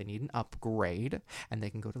mattresses that they need an upgrade, and they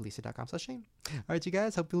can go to Leesa.com/Shane. All right, you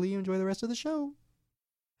guys, hopefully you enjoy the rest of the show.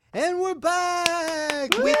 And we're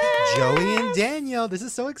back with Joey and Danielle. This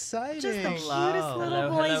is so exciting. Just the cutest little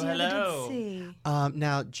boys you ever did see.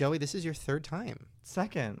 Now, Joey, this is your 3rd time.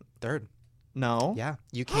 Second. 3rd. No. Yeah.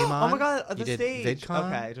 You came on. Oh my God, you the did stage. VidCon,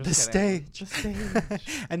 Okay, just the kidding.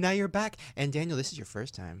 stage. And now you're back. And Daniel, this is your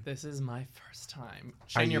 1st time. This is my 1st time.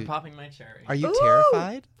 Shane, you're popping my cherry. Are you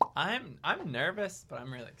terrified? I'm nervous, but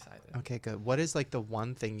I'm really excited. Okay, good. What is the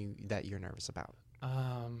one thing that you're nervous about?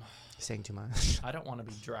 Saying too much. I don't want to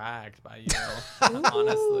be dragged by you,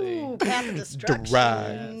 honestly. Path of destruction.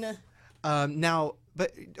 Drag. Now,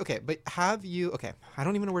 but have you? Okay, I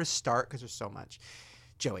don't even know where to start because there's so much.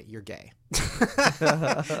 Joey, you're gay.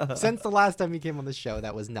 Since the last time you came on the show,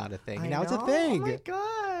 that was not a thing. Now it's a thing. Oh my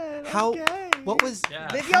God. How? Okay. What was? Yeah.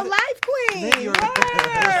 Live your life, queen. Live your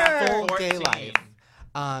full gay 14. life.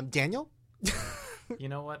 Daniel? You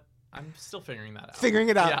know what? I'm still figuring that out. Figuring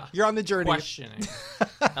it out. Yeah. You're on the journey. Questioning.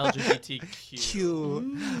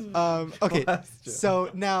 LGBTQ. Okay, so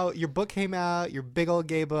now your book came out, your big old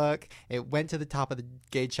gay book. It went to the top of the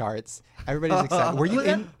gay charts. Everybody's excited. Were you Was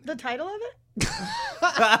in? that the title of it?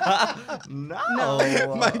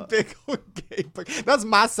 No. My big old gay book. That's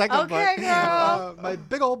my second book. Okay, girl. My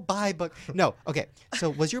big old bi book. No, okay. So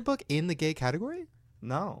was your book in the gay category?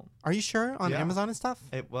 No. Are you sure? On Amazon and stuff?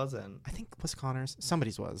 It wasn't. I think was Connor's.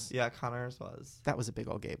 Somebody's was. Yeah, Connor's was. That was a big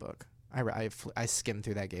old gay book. I skimmed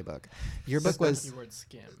through that gay book. Your book was. Keyword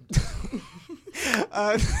skimmed.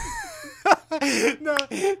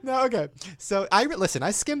 No, okay. So I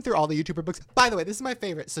skimmed through all the YouTuber books. By the way, this is my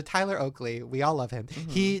favorite. So Tyler Oakley, we all love him. Mm-hmm.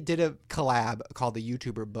 He did a collab called the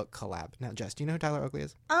YouTuber Book Collab. Now, Jess, do you know who Tyler Oakley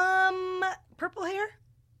is? Purple hair?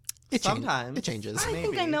 Sometimes. It changes. I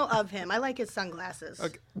think I know of him. I like his sunglasses.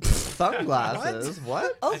 Okay. Sunglasses?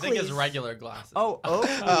 What? I think it's regular glasses. Oh,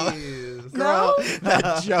 Oakley's. Girl,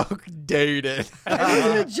 that joke dated. It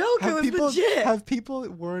wasn't a joke. It was legit. Have people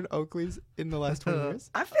worn Oakleys in the last 20 years?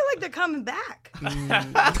 I feel like they're coming back.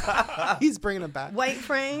 He's bringing them back. White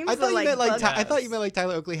frames. I thought you meant I thought you meant like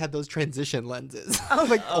Tyler Oakley had those transition lenses,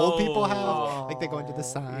 like old people have, like they go into the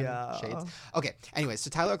sun. Yeah. Shades. Okay. Anyway, so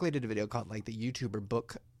Tyler Oakley did a video called like the YouTuber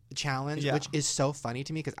Book Challenge, which is so funny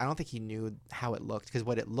to me because I don't think he knew how it looked, because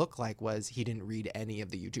what it looked like was he didn't read any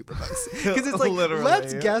of the YouTuber books, because it's like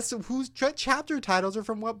let's guess whose chapter titles are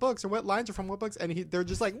from what books or what lines are from what books, and they're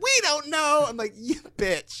just like, we don't know. I'm like, you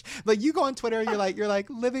bitch. Like, you go on Twitter, you're like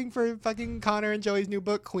living for fucking Connor and Joey's new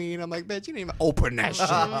book Queen. I'm like, bitch, you didn't even open that shit.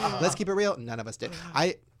 Let's keep it real. None of us did.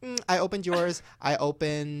 I opened yours. I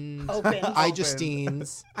opened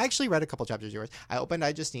Justine's. I actually read a couple chapters of yours. I opened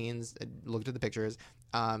Justine's, looked at the pictures.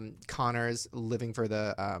 Connor's living for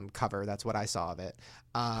the cover. That's what I saw of it.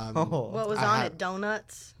 What was on it?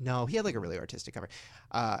 Donuts? No, he had like a really artistic cover.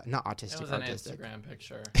 Not autistic. It was an Instagram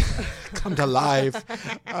picture. Come to life.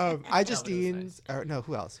 Justine's. No,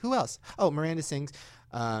 who else? Oh, Miranda Sings.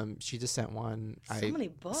 She just sent one. So many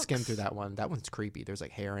books. Skimmed through that one. That one's creepy. There's like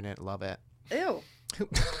hair in it. Love it. Ew.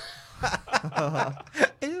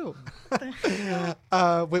 Ew. Wait,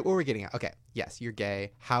 what were we getting at? Okay. Yes, you're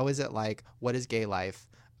gay. How is it like? What is gay life?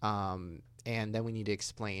 And then we need to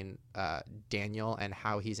explain Daniel and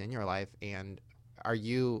how he's in your life. And are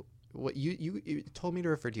you what you told me to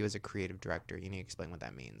refer to you as a creative director? You need to explain what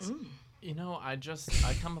that means.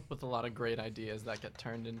 I come up with a lot of great ideas that get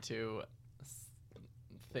turned into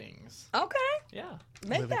things. Okay. Yeah.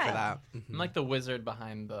 Make Living for that. that. I'm like the wizard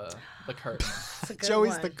behind the curtain. That's a good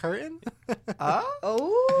Joey's one. the curtain?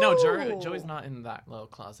 Oh. No, Joey's not in that little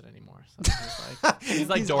closet anymore. So he's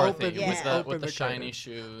like He's Dorothy open- he's with open the the shiny curtain.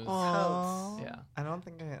 shoes. Totes. Yeah, I don't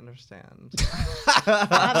think I understand.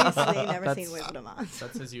 Obviously, never seen That's- Wizard of Oz.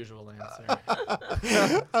 that's his usual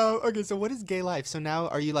answer. Okay, so what is gay life? So now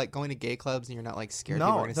are you like going to gay clubs and you're not like scared people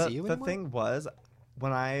are No, going to see you the anymore? thing was,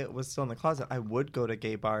 when I was still in the closet, I would go to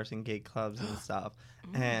gay bars and gay clubs and stuff.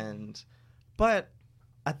 But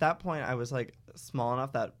at that point, I was like small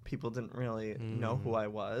enough that people didn't really know who I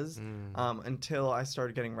was until I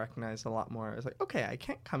started getting recognized a lot more. I was like, okay, I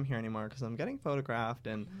can't come here anymore because I'm getting photographed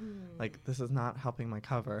and like this is not helping my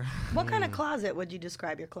cover. What kind of closet would you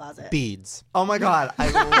describe your closet? Beads. Oh my god, I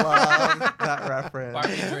love that reference.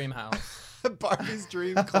 Barbie dream house. Barbie's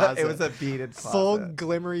dream closet. It was a beaded closet. full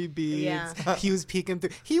glimmery beads. Yeah. He was peeking through.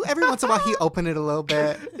 He every once in a while he opened it a little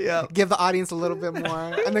bit. Yeah. Give the audience a little bit more,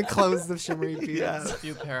 and then close the shimmery beads. Yeah. A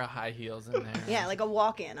few pair of high heels in there. Yeah, like a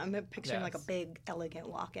walk-in. I'm picturing like a Yes. big, elegant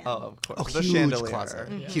walk-in. Oh, of course. Oh, the huge chandelier. closet.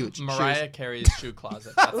 Yeah. Huge. Mariah Carey's shoe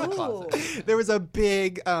closet. That's the Ooh. closet. There was a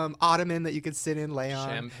big ottoman that you could sit in, lay on.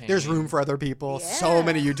 Champagne. There's room for other people. Yeah. So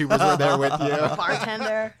many YouTubers were there with you.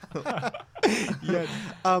 Bartender. Yeah.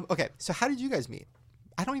 Okay, so how did you guys meet?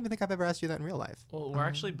 I don't even think I've ever asked you that in real life. Well, we're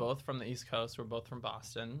actually both from the East Coast. We're both from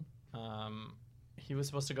Boston. He was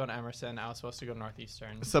supposed to go to Emerson. I was supposed to go to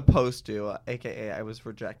Northeastern. Supposed to, aka I was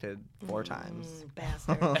rejected 4 times.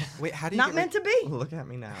 Bastard. Wait, how do you Not get meant to be. Look at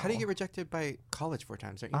me now. How do you get rejected by college 4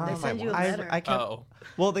 times? Aren't you They not send by you a once? letter. I kept. Oh.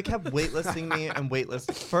 Well, they kept waitlisting me and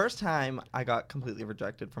waitlist. First time I got completely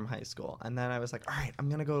rejected from high school, and then I was like, all right, I'm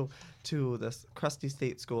gonna go to this crusty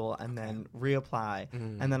state school and then reapply,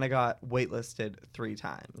 and then I got waitlisted 3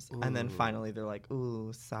 times, and then Ooh. finally they're like,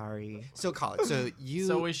 ooh, sorry. So college. So you.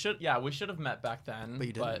 So we should have met back then, But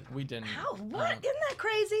you didn't. we didn't. How? What? Isn't that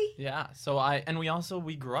crazy? Yeah. So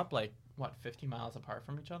we grew up like what 50 miles apart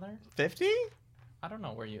from each other. 50? I don't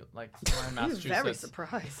know where you like somewhere in I'm Massachusetts. very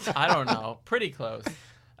surprised. I don't know. Pretty close.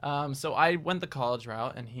 So I went the college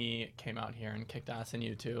route, and he came out here and kicked ass in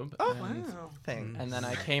YouTube. Oh, and, Wow. Thing. and then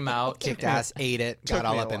I came out. kicked ass, ate it, Took got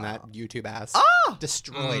all me a up in while. that YouTube ass. Ah!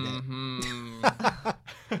 Destroyed it. Mhm.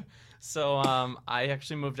 So I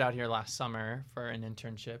actually moved out here last summer for an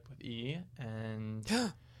internship with E, and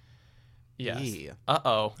yes. E.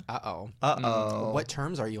 Uh-oh. Uh-oh. Uh-oh. What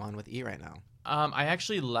terms are you on with E right now? I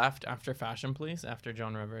actually left after Fashion Police, after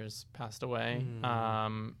Joan Rivers passed away.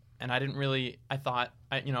 And I didn't really, I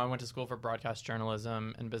went to school for broadcast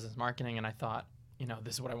journalism and business marketing, and I thought,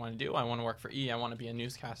 this is what I want to do. I want to work for E. I want to be a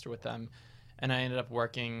newscaster with them. And I ended up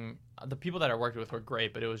working, the people that I worked with were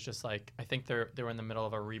great, but it was just like, I think they were in the middle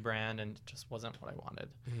of a rebrand, and it just wasn't what I wanted.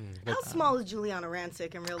 How small is Juliana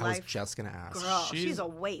Rancic in real I was life? just going to ask. Girl, She's- she's a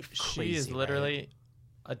waif. She is Crazy, literally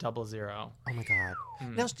a 00. Oh my God.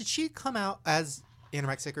 Now, did she come out as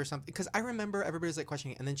anorexic or something? Because I remember everybody was like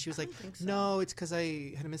questioning it, and then she was like, think so. no, it's because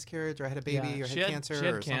I had a miscarriage or I had a baby or she had cancer She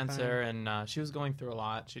had or cancer, and she was going through a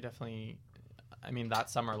lot. She definitely, that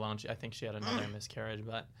summer alone, I think she had another miscarriage,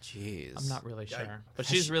 but Jeez. I'm not really sure. But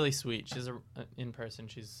Has she's she- really sweet. She's in person.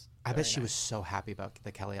 She's. I very bet she nice. was so happy about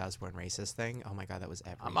the Kelly Osbourne racist thing. Oh my God, that was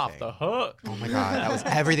everything. I'm off the hook. Oh my God, that was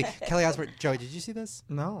everything. Kelly Osbourne. Joey, did you see this?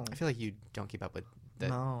 No. I feel like you don't keep up with the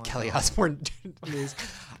No, I Kelly don't. Osbourne news.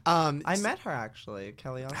 I met her actually,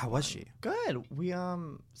 Kelly Osbourne. How was she? Good. We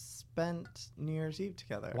spent New Year's Eve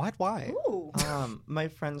together. What? Why? Ooh. My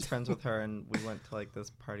friend's friends with her, and we went to like this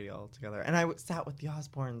party all together. And I sat with the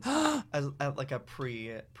Osbournes at like a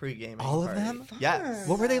pre-gaming All of party. them? Yes.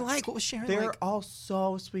 What were they like? What was Sharon They're like? all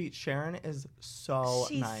so sweet. Sharon is so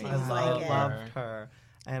She nice. seems like I it. loved her.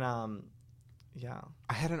 And yeah.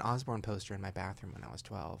 I had an Osbourne poster in my bathroom when I was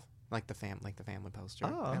 12. Like the family poster.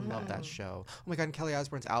 Oh, I love that okay. show. Oh my God, and Kelly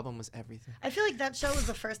Osbourne's album was everything. I feel like that show was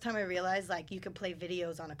the first time I realized like you could play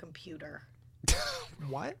videos on a computer.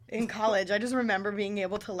 What? In college, I just remember being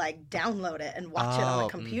able to like download it and watch it on Oh, a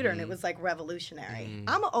computer, and it was like revolutionary. Mm.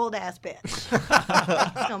 I'm an old ass bitch. Just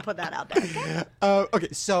gonna put that out there. Okay? Okay,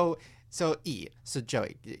 so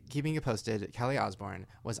Joey, keeping you posted, Kelly Osbourne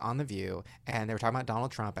was on The View, and they were talking about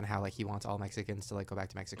Donald Trump and how like he wants all Mexicans to like go back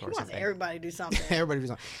to Mexico He or wants something. everybody to do something. Everybody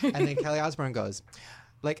was on. And then Kelly Osbourne goes,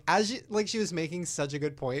 like she was making such a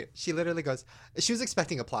good point. She literally goes, she was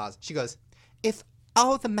expecting applause. She goes, if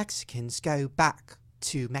all the Mexicans go back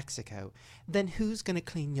to Mexico, then who's gonna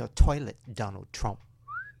clean your toilet, Donald Trump?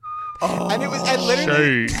 And it was, and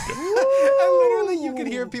literally, and literally, you could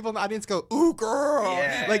hear people in the audience go, "Ooh, girl!"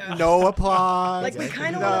 Like no applause. Like we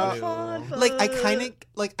kind of want to applaud. But... Like I kind of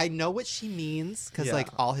like I know what she means because like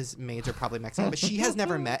all his maids are probably Mexican, but she has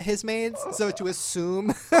never met his maids, so to assume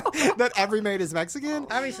that every maid is Mexican.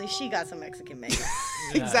 Obviously, she got some Mexican maids.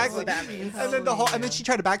 Exactly. That's what that means. And then and then she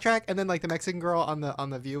tried to backtrack, and then like the Mexican girl on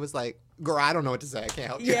the View was like, "Girl, I don't know what to say. I can't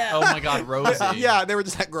help you." Yeah. Oh my God, Rosie. Yeah, they were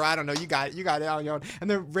just like, "Girl, I don't know. You got it on your own." And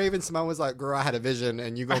then Raven Simone was like, "Girl, I had a vision,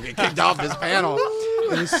 and you gonna get kicked off this panel."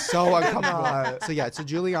 It was so uncomfortable. So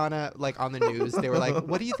Juliana, like on the news, they were like,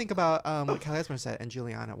 "What do you think about what Kelly Osbourne said?" And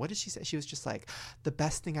Juliana, what did she say? She was just like, "The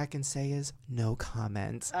best thing I can say is no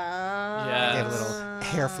comment." Yeah. Gave a little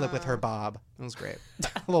hair flip with her bob. It was great.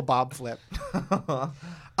 A little bob flip.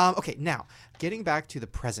 Okay, now getting back to the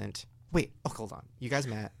present. Wait, hold on. You guys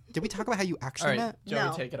met. Did we talk about how you actually met? Joey,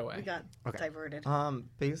 No, take it away. We got diverted.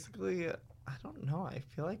 Basically, I don't know. I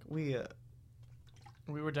feel like we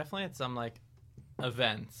were definitely at some like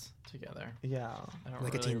events together. Yeah. I don't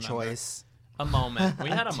Like really a teen remember. choice. A moment. We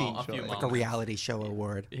had a few choice. moments. Like a reality show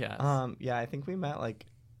award. Yeah. Yeah, I think we met like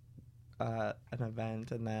an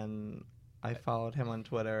event, and then I followed him on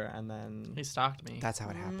Twitter, and then He stalked me. That's how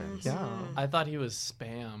it happens. yeah. I thought he was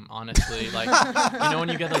spam, honestly. Like, you know when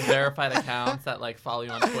you get those verified accounts that like follow you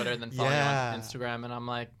on Twitter and then follow you on Instagram, and I'm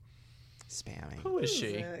like, Spamming. who is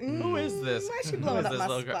she? Who is this? Why is she Who blowing is up this my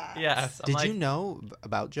little girl? spot? Yes. I'm Did like, you know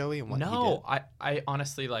about Joey and what he did? No, I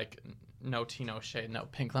honestly like no tea, no shade, no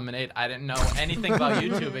pink lemonade. I didn't know anything about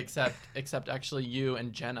YouTube except actually you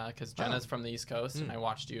and Jenna, because Jenna's from the East Coast, and I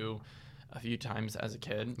watched you a few times as a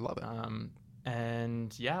kid. Love it.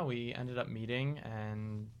 And yeah, we ended up meeting,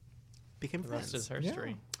 and Became the friends. rest is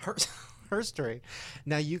history. Her story.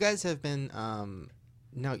 Now you guys have been.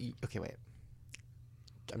 Okay, wait.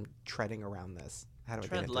 I'm treading around this. How do I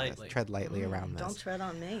Tread get into lightly. this? Tread lightly around Don't this. tread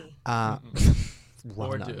on me. Run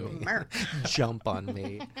Or on do. me. Merc. Jump on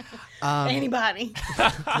me. Anybody.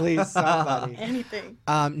 Please, somebody. Anything.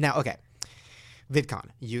 Now, okay. VidCon.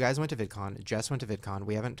 You guys went to VidCon. Jess went to VidCon.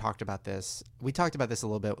 We haven't talked about this. We talked about this a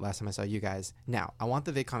little bit last time I saw you guys. Now, I want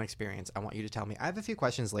the VidCon experience. I want you to tell me. I have a few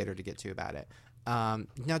questions later to get to about it.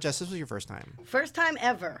 Now, Jess, this was your first time. First time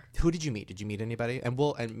ever. Who did you meet? Did you meet anybody? And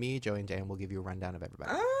me, Joey, and Dan will give you a rundown of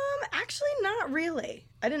everybody. Actually not really.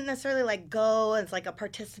 I didn't necessarily like go as like a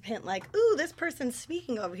participant, like, ooh, this person's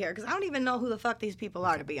speaking over here, because I don't even know who the fuck these people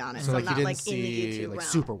are, to be honest. So I'm like not you didn't like in the see YouTube like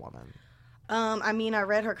realm. Superwoman. I mean, I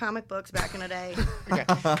read her comic books back in the day. Okay.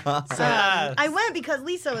 I went because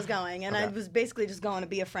Lisa was going, and I was basically just going to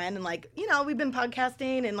be a friend. And like, you know, we've been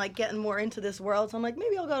podcasting and like getting more into this world, so I'm like,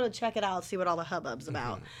 maybe I'll go to check it out, see what all the hubbub's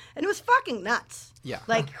about. And it was fucking nuts. Yeah.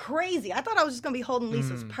 Like crazy. I thought I was just gonna be holding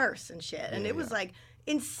Lisa's purse and shit, and it was like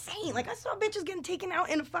insane. Like I saw bitches getting taken out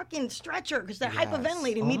in a fucking stretcher because they're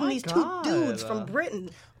hyperventilating, meeting these God. 2 dudes from Britain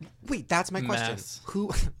Wait, that's my question. Mess. Who?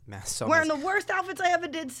 Mess. So wearing mess. the worst outfits I ever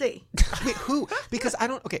did see. Wait, who? Because I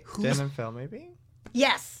don't. Okay, who's? Dan and Phil, maybe?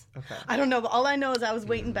 Yes. Okay. I don't know, but all I know is I was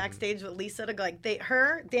waiting backstage with Lisa to go, like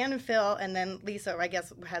Dan and Phil, and then Lisa, I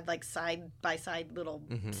guess, had like side by side little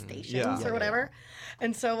stations Yeah. or whatever.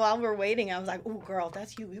 And so while we're waiting, I was like, "Ooh, girl, if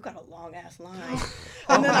that's you. You got a long ass line."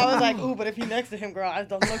 And then I was like, "Ooh, but if you're next to him, girl, it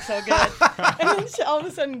doesn't look so good." And then all of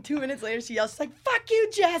a sudden, 2 minutes later, she yells, she's like, "Fuck you,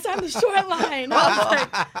 Jess! I'm the short line." I was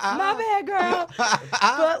like, "My bad, girl."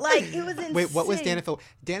 But like, it was insane. Wait, what was Dan and Phil?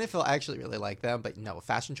 Dan and Phil, I actually really like them, but no,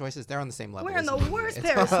 fashion choices, they're on the same level. Wearing as the me. worst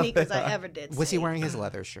It's- pair of sneakers I ever did. Was he see. wearing his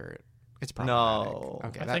leather shirt? It's No.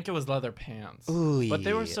 problematic. Okay, I think it was leather pants. Ooh, But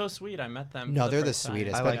they were so sweet. I met them. No, for they're the first time.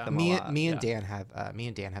 sweetest. I But like them a me, lot. me and Yeah.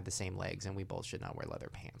 Dan have the same legs, and we both should not wear leather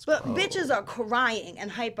pants. But Gross. bitches are crying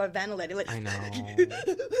and hyperventilating. Like, I know.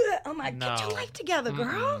 I'm like, get your No. life together,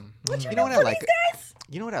 girl. What you You know what doing I for like? these guys?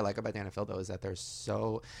 You know what I like about Dan and Phil though is that they're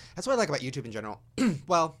so. That's what I like about YouTube in general.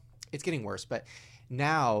 Well, it's getting worse, but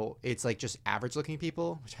now it's like just average looking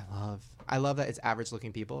people, which I love. I love that it's average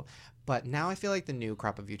looking people. But now I feel like the new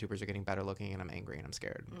crop of YouTubers are getting better looking, and I'm angry and I'm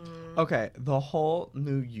scared. Okay, the whole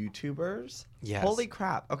new YouTubers. Yes. Holy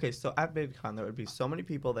crap. Okay, so at VidCon there would be so many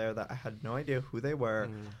people there that I had no idea who they were.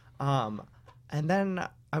 And then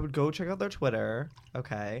I would go check out their Twitter.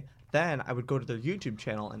 Okay. Then I would go to their YouTube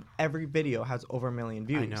channel, and every video has over 1 million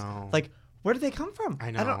views. know. Like, where do they come from?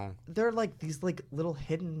 I know. They're like these like little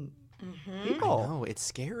hidden people. No, it's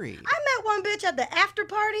scary. I met one bitch at the after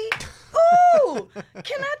party. Ooh,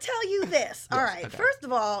 can I tell you this? All right, okay. first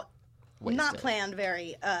of all, not planned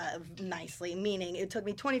very nicely, meaning it took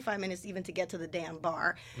me 25 minutes even to get to the damn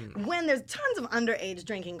bar when there's tons of underage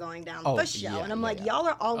drinking going down the show. And I'm like, y'all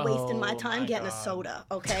are all wasting my time getting a soda,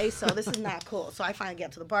 okay? So this is not cool. So I finally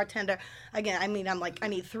get to the bartender. Again, I'm like, I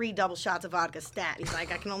need 3 double shots of vodka stat. He's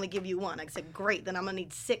like, I can only give you 1. I said, great, then I'm going to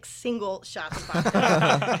need 6 single shots of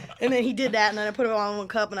vodka. And then he did that, and then I put it all in 1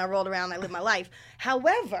 cup, and I rolled around, and I lived my life.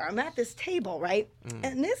 However, I'm at this table, right?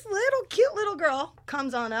 And this cute little girl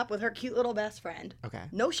comes on up with her cute little best friend. Okay.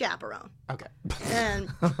 No chaperone. Okay. And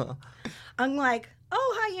I'm like,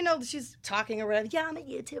 oh, hi, she's talking or whatever. Yeah, I'm a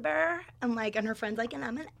YouTuber. I'm like, and her friend's like, and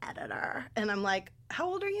I'm an editor. And I'm like, how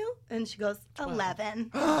old are you? And she goes,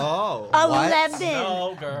 11. Oh. 11.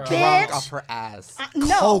 No, girl. Bitch. Drunk off her ass.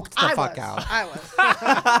 No, Coked the I fuck was. out. I was.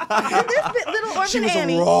 And this little orphan She was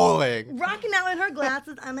Annie rolling. rocking out in her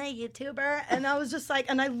glasses. I'm a YouTuber. And I was just like,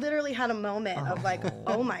 and I literally had a moment of like,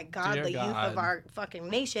 oh my God, Dear the youth God. of our fucking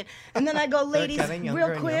nation. And then I go, They're ladies, getting younger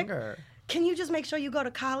real and quick, younger. can you just make sure you go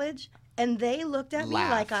to college? And they looked at me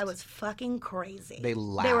like I Laughed. was fucking crazy. They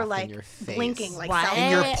laughed They were like in your face. blinking, like What?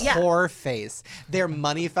 In your yeah. poor face. Their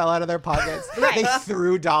money fell out of their pockets. Right. They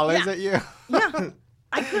threw dollars Yeah. at you. Yeah.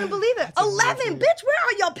 I couldn't believe it. 11, bitch, where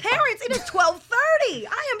are your parents? It is 12:30.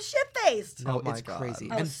 I am shit-faced. No, Oh my it's God.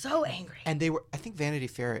 crazy. I was so angry. And they were, I think Vanity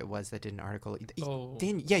Fair it was that did an article. Oh,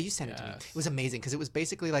 Yeah, you sent it to me. yes. It was amazing because it was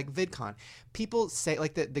basically like VidCon. People say,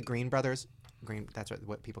 like the Green Brothers, that's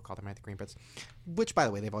what people call them, right? The Green Brothers. Which, by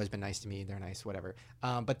the way, they've always been nice to me. They're nice, whatever.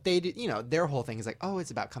 But they did, their whole thing is like, oh,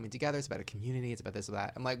 it's about coming together. It's about a community. It's about this or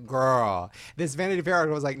that. I'm like, girl, this Vanity Fair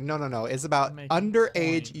article was like, no. It's about Make a underage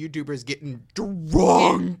point. YouTubers getting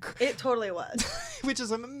drunk, It totally was. which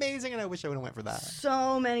is amazing. And I wish I would have went for that.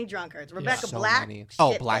 So many drunkards. Rebecca So Black. many.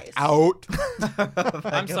 Oh, shit blacked face. out.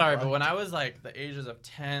 I'm sorry, but when I was like the ages of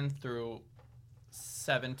 10 through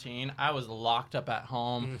 17, I was locked up at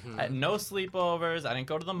home. I had no sleepovers. I didn't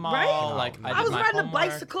go to the mall. Right? Like No, I I did was my riding a homework.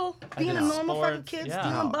 bicycle, being a did normal fucking sports, kid, yeah.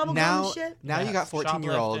 stealing bubble gum now, and shit. now you Yes, got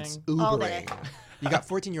 14-year-olds shoplifting. All Ubering. day. You got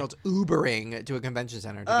 14-year-olds Ubering to a convention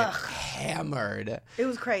center to get hammered It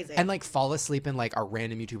was crazy. and like fall asleep in like a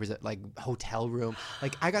random YouTubers at like hotel room.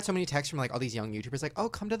 Like I got so many texts from like all these young YouTubers like, oh,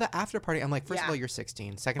 come to the after party. I'm like, first of Yeah. all, you're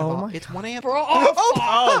 16. Second of Oh all, my it's 1 a.m. Bro,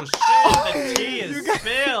 Oh shit! The tea is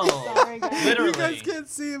spilled. Sorry, guys. Literally. You guys can't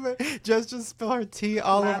see, but just spilled her tea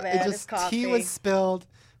all My over. bad, It it's just coffee. tea was spilled.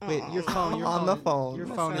 Wait, your phone. On the phone. Your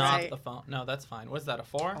That's phone. all Is, right. Not the phone. No, that's fine. Was that a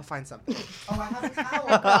 4? I'll find something. Oh, I have a towel.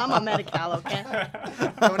 I'm on Medi-Cal, okay?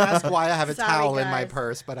 Don't ask why I have a Sorry, towel in my guys.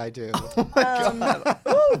 purse, but I do.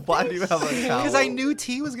 Why do you have a towel? Because I knew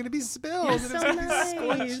tea was gonna be spilled. You're and so it's gonna be nice.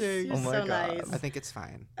 squishing. You're Oh my so God. nice. I think it's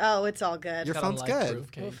fine. Oh, it's all good. Your Got a phone's good.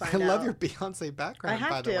 life-proof case. We'll I find love out. your Beyonce background, I have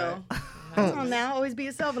by the way. to. Oh, now always be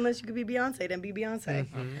yourself unless you could be Beyonce, then be Beyonce.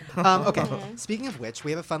 Okay, speaking of which,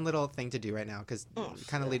 we have a fun little thing to do right now because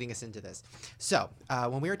kind of leading us into this. So,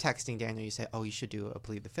 when we were texting Daniel, you said, oh, you should do a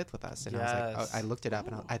Plead the Fifth with us. And I was like, Yes. oh, I looked it up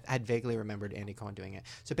and I'd vaguely remembered Andy Cohen doing it.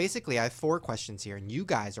 So basically, I have 4 questions here, and you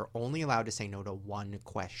guys are only allowed to say no to 1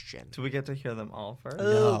 question. Do we get to hear them all first? Ooh,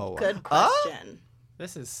 No. good question.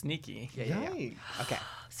 This is sneaky. Yeah. Yikes. Okay.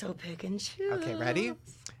 So pick and choose. Okay, ready?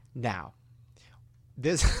 Now,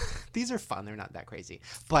 these are fun. They're not that crazy,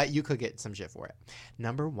 but you could get some shit for it.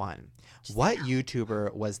 Number 1, what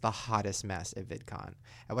YouTuber was the hottest mess at VidCon?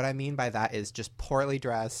 And what I mean by that is just poorly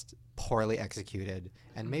dressed, poorly executed,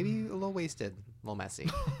 and maybe a little wasted, a little messy.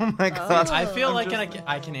 Oh my God. I feel I'm like just-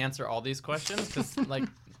 I can answer all these questions because like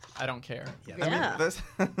I don't care. Yeah. This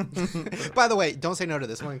By the way, don't say no to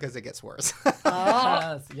this one because it gets worse.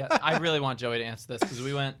 Yes, yes. I really want Joey to answer this because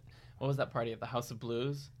we went. What was that party at the House of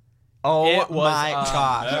Blues? Oh It was my a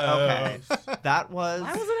gosh. mess. Okay. That was. Why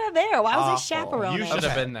wasn't I there? Why was I Awful. chaperoning? You should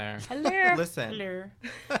have Okay. been there. Hello. Listen.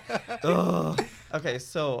 Ugh. Okay,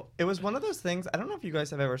 so it was one of those things. I don't know if you guys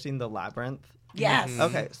have ever seen The Labyrinth. Yes.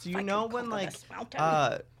 Okay, so you Like know a when like coconut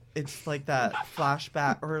fountain. it's like that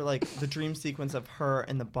flashback or like the dream sequence of her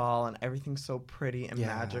in the ball and everything's so pretty and Yeah,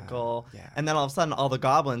 magical. yeah. And then all of a sudden all the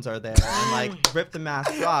goblins are there and like rip the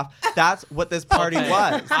mask off. That's what this party Okay.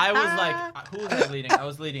 was. I was like, who was I leading? I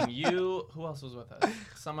was leading you. Who else was with us?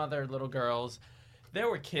 Some other little girls. There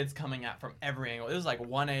were kids coming out from every angle. It was like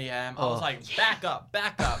 1 a.m. I was Ugh. like, back up,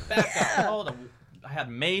 back up, back up. Hold on. I had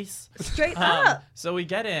mace. Straight up. So we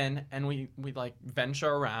get in and we like venture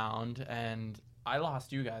around and I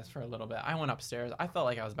lost you guys for a little bit. I went upstairs. I felt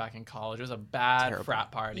like I was back in college. It was a bad Terrible.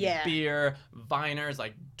 frat party. Yeah. Beer, viners,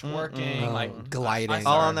 like twerking, Oh, like gliding. I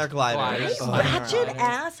All on their started gliders. gliding. Right. Ratchet Gliding.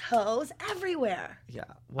 ass hoes everywhere. Yeah.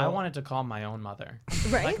 I Well, wanted to call my own mother.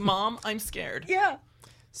 Right? Like, Mom, I'm scared. Yeah.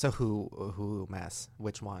 So who mess?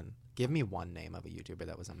 Which one? Give me one name of a YouTuber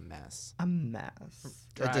that was a mess. A mess.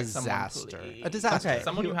 Drag A disaster. someone, A disaster. Okay.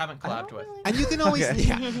 Someone you haven't collabed with. And you can always,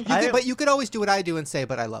 Okay. but you could always do what I do and say,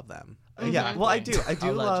 but I love them. Yeah, well, I do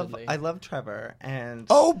Allegedly. love Trevor, and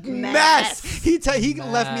Mess! He left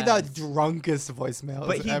me the Mess. drunkest voicemails.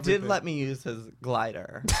 but he everything. did let me use his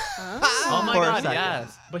glider. Oh my For a god, second.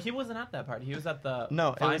 yes. But he wasn't at that party. He was at the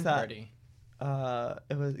No, it Vine was at- party.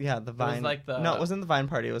 It was the Vine. like the- No, it wasn't the Vine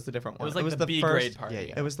party. It was the different It one. was like the B grade party. Yeah,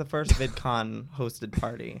 yeah. It was the first VidCon hosted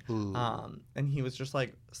party. Ooh. And he was just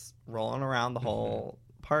like rolling around the whole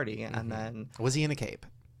party, and then Was he in a cape?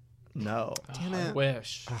 no, Damn I it.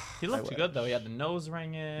 wish. He looked wish. good though. He had the nose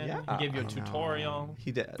ring in. Yeah. He gave you a I know. tutorial.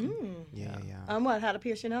 he did. Yeah. What? How to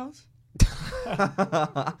pierce your nose?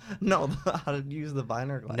 No, how to use the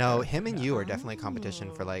Viner glider. No, him and you are definitely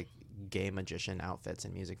competition for like gay magician outfits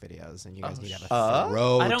and music videos, and you guys need to have a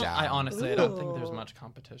throwdown. I honestly don't think there's Ooh. much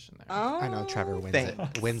competition there. I know Trevor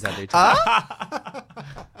Thanks. wins every time.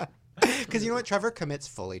 Because you know what, Trevor commits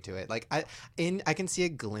fully to it. Like I can see a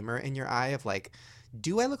glimmer in your eye of like,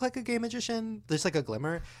 do I look like a gay magician? There's like a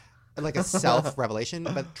glimmer, like a self revelation.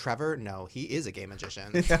 But Trevor, no, he is a gay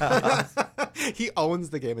magician. Yeah. He owns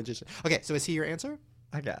the gay magician. Okay, so is he your answer?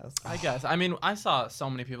 I guess. I guess. I mean, I saw so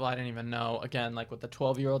many people I didn't even know. Again, like with the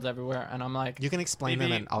 12-year-olds everywhere, and I'm like, You can explain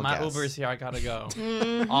them, and I'll my guess. Uber's here. I gotta go.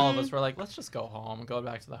 All of us were like, let's just go home and go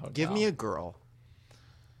back to the hotel. Give me a girl.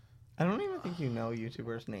 I don't even think you know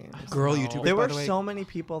YouTubers' names. Girl No. YouTuber. There by were the way. so many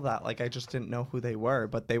people that like I just didn't know who they were,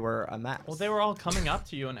 but they were a mess. Well, they were all coming up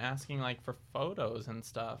to you and asking like for photos and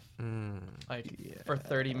stuff, like for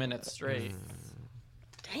 30 minutes straight.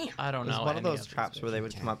 Damn. I don't It was know. one of any those these traps where they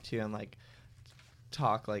would come up to you and like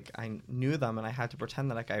talk like I knew them, and I had to pretend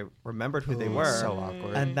that like I remembered who they Ooh, were. so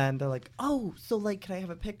awkward. And then they're like, "Oh, so like, can I have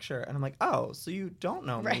a picture?" And I'm like, "Oh, so you don't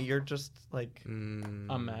know Right. me? You're just like." a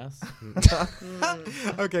mess.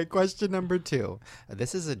 Okay, question number 2.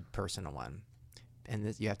 This is a personal one, and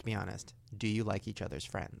this, you have to be honest. Do you like each other's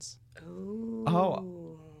friends? Ooh.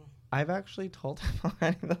 Oh. I've actually told him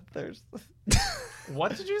already that there's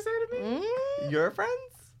What did you say to me? your friends.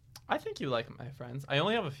 I think you like my friends. I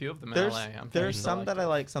only have a few of them in There's LA. I'm there's some that I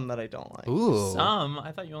like, some that I don't like. Ooh. Some.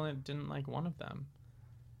 I thought you only didn't like one of them.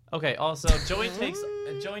 Okay. Also, Joey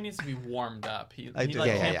needs to be warmed up. He I do. like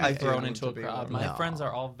Yeah, can't yeah, be yeah. thrown I into a do need to be crowd. warmed My up. friends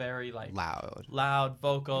are all very like Loud.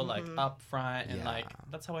 vocal, like up front, and Yeah. like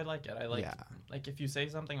that's how I like it. I like Yeah. like if you say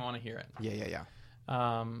something, I want to hear it. Yeah.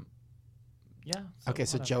 Yeah. Okay,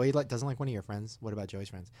 so whatever. Joey doesn't like one of your friends. What about Joey's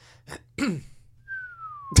friends?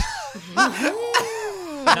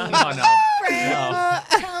 No.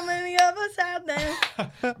 How many of us have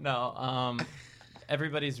them? No.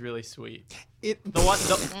 Everybody's really sweet. The one-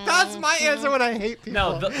 That's my answer when I hate people.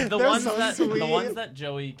 No, the They're ones so that sweet. the ones that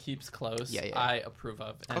Joey keeps close, Yeah. I approve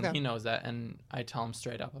of, and Okay. he knows that. And I tell him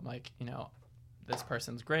straight up, I'm like, this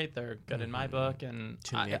person's great. They're good in my book, and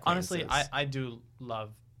Too many honestly, acquaintances. I do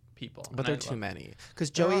love people, But and there I are too love- many.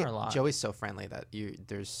 Because There are a lot. Joey's so friendly that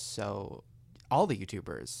there's so all the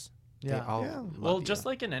YouTubers. They Yeah. all Yeah. love Well, you. just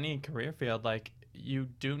like in any career field, like you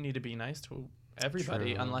do need to be nice to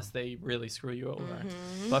everybody True. unless they really screw you over.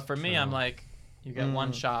 But for me, I'm like, you get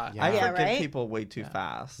one shot. Yeah. I Yeah, forgive right? people way too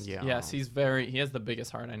fast. Yeah. Yes, he has the biggest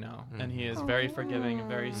heart I know, and he is very forgiving and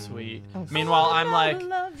very sweet. Oh. Meanwhile, I'm like,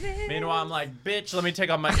 Love it. bitch, let me take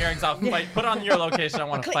off my earrings off. Fight, put on your location. I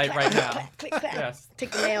want to Click, fight clack, right click, now. clack, click, clack. Yes,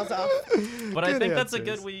 Take the nails off. but I Good think that's a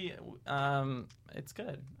answers. good it's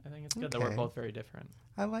good. I think it's good that we're Okay. both very different.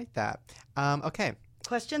 I like that. Okay,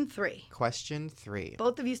 Question 3. question 3.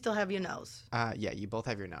 Both of you still have your nose. Yeah, you both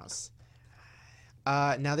have your nose.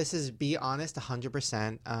 Now this is be honest,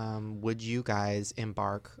 100%. Would you guys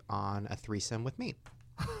embark on a threesome with me?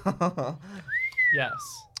 Yes.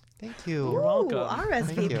 Thank you. You're welcome. Ooh,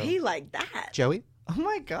 Thank RSVP you. like that. Joey, Oh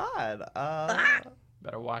my god.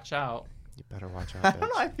 Better watch out. you better watch out. I don't know.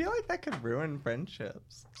 Bitch. I feel like that could ruin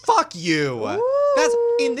friendships. Fuck you. Ooh. That's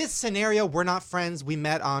in this scenario. We're not friends. We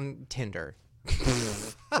met on Tinder.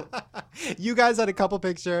 You guys had a couple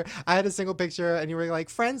picture. I had a single picture, and you were like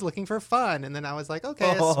friends looking for fun. And then I was like,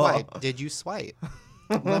 okay, swipe. Did you swipe?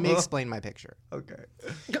 Let me explain my picture. Okay.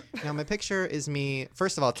 Now my picture is me.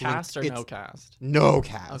 First of all, Cast or no cast? No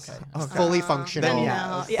cast. Okay. Fully functional. Then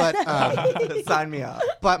yes. But Sign me up.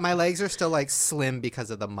 but my legs are still like slim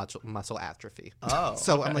because of the muscle atrophy. Oh.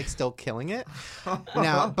 So I'm like still killing it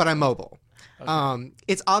now, but I'm mobile. Okay.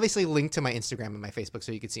 It's obviously linked to my Instagram and my Facebook,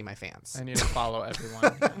 so you can see my fans. I need to follow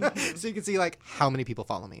everyone. So you can see like how many people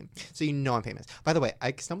follow me. So you know I'm famous. By the way,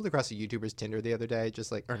 I stumbled across a YouTuber's Tinder the other day,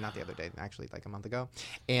 or not the other day, actually like a month ago.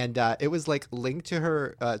 And it was like linked to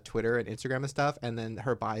her Twitter and Instagram and stuff. And then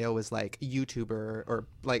her bio was like YouTuber, or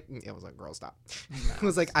like, it was like, girl, stop. Nice. It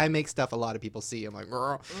was like, I make stuff a lot of people see. I'm like,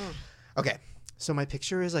 girl. Okay. So my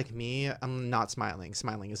picture is like me. I'm not smiling.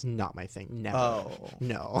 Smiling is not my thing. Never. Oh.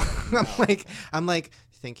 No. I'm like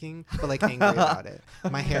thinking, but like angry about it.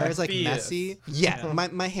 My hair is like messy. Yeah.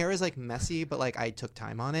 My hair is like messy, but like I took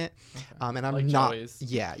time on it. Okay. And I'm like not. Joey's.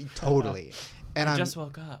 Yeah, totally. And I I'm just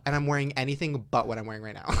woke up. And I'm wearing anything but what I'm wearing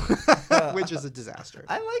right now, which is a disaster.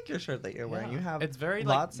 I like your shirt that you're wearing. You have it's very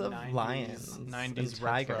lots like, of 90s, lions, 90s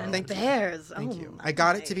retro. And like bears. Thank you. I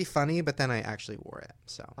got it to be funny, but then I actually wore it.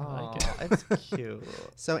 So. Oh, like it's cute.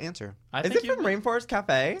 So answer. Is it from Rainforest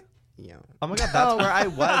Cafe? Yeah. Oh my god, that's where I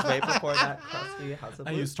was right before that crusty House of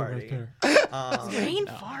Blues party.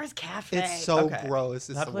 Rainforest Cafe. It's so Okay. gross.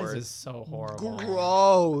 It's that the place worst. is so horrible.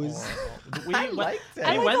 Gross. We I liked it.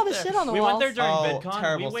 I like all the shit on the We walls. went there during Oh, VidCon. We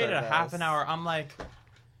terrible waited a half service. an hour. I'm like,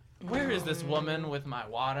 where is this woman with my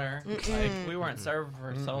water? Like, we weren't served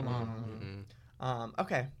for so long.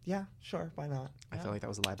 Okay, yeah, sure, why not? I feel like that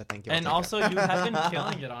was a lie, but thank you. I'll And take it. also, you have been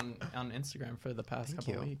killing it on Instagram for the past Thank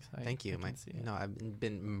couple you. weeks. Thank you. I can see it. No, I've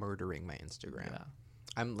been murdering my Instagram. Yeah.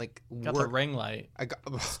 I'm like Got the ring light. I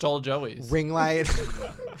got Stole Joey's. ring light.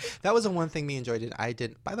 That was the one thing me and Joey did. I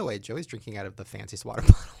did. By the way, Joey's drinking out of the fanciest water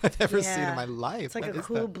bottle I've ever seen in my life. It's like What a is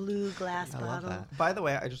cool that? blue glass I love bottle. that. By the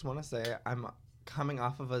way, I just want to say I'm coming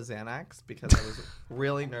off of a Xanax because I was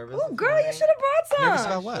really nervous. Oh, this girl, you morning. should have brought some. Nervous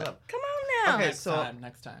about Shut what? up. Come on now. Okay,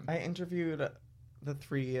 Next time. I interviewed the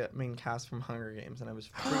 3 main cast from Hunger Games, and I was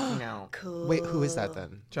freaking out. Cool. Wait, who is that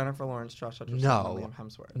then? Jennifer Lawrence, Josh Hutcherson, No. and Liam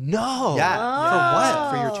Hemsworth. No. Yeah. For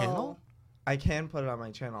what? For your Oh. channel? I can put it on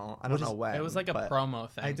my channel. I don't know when. It was like a but promo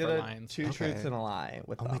thing I did for a Lions. 2 truths and a lie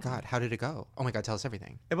with Oh them. my god, how did it go? Oh my god, tell us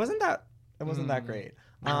everything. It wasn't that great.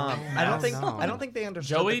 No. I don't No. think they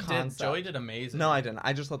understood Joey the concept. Joey did amazing. No, I didn't.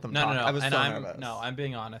 I just let them No, talk. no, no. I was and so I'm nervous. I'm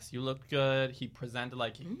being honest. You looked good. He presented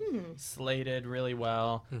like he slated really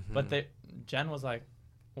well. But Jen was like,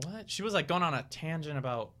 "What?" She was like going on a tangent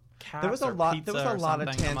about cats There was a or lot. pizza There was a or lot of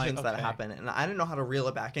something. I'm tangents like, that okay. happened, and I didn't know how to reel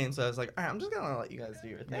it back in. So I was like, all right, I'm just gonna let you guys do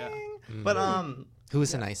your thing. Yeah. But Who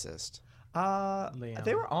was the nicest? Liam.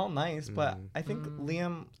 they were all nice, but I think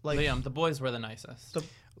Liam, like Liam, the boys were the nicest.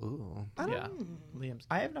 Ooh. Yeah, Liam's.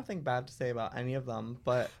 I have nothing bad to say about any of them,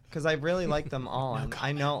 but because I really like them all, and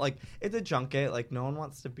I know like it's a junket, like no one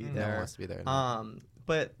wants to be No there. one wants to be there. no.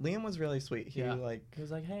 But Liam was really sweet. He Yeah. like, He was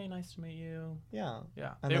like, "Hey, nice to meet you." yeah,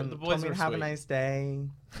 Yeah, and They- then the boys told me were to have sweet. a nice day.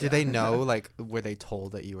 Did they know, like, were they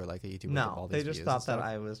told that you were like a YouTuber with all No, these they just views thought and that stuff?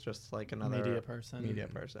 I was just like another Media person. Media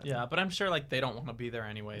person. Yeah, but I'm sure like they don't want to be there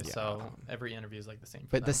anyway, Yeah. so every interview is like the same. For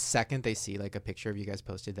But the them. second they see like a picture of you guys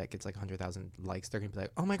posted that gets like 100,000 likes, they're gonna be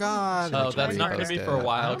like, "Oh my god!" Oh, like, that's not gonna repost be it. for a I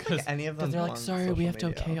while don't think because any of them. they're go like, on "Sorry, we social have to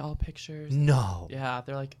media. okay all pictures." No. Yeah,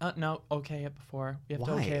 they're like, "No, okay it before. We have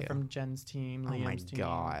to okay Why? it from Jen's team, Oh Liam's my team."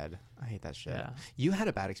 god, I hate that shit. Yeah. You had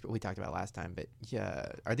a bad experience. We talked about it last time, but yeah,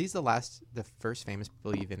 are these the first famous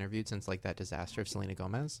people you've interviewed since like that disaster of Selena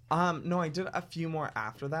Gomez? No, I did a few more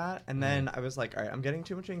after that, and then I was like, all right, I'm getting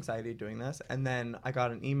too much anxiety doing this, and then I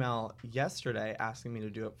got an email yesterday asking me to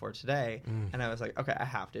do it for today, and I was like, okay, I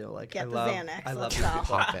have to. Like, Get I the love, Xanax, I love let's these go.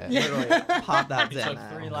 people. Pop it. Literally, pop that He took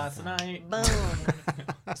Xanax. 3 last night. Boom.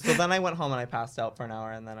 So then I went home and I passed out for an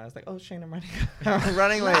hour, and then I was like, oh, Shane, I'm running, I'm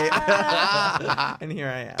running late, and here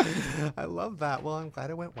I am. I love that. Well, I'm glad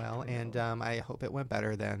it went well, and I hope it went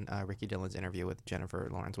better than Ricky Dillon's interview with Jennifer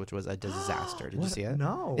Lawrence, which was a disaster. Did you see it?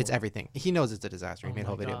 No. It's everything. He knows it's a disaster. He Oh made a my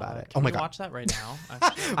whole video about God. it. Can Oh my we god. watch that right now?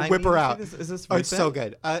 Actually? I Whip need her to see out. this. Is this Oh, it's so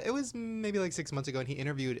recent? good. It was maybe like 6 months ago, and he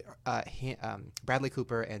interviewed Bradley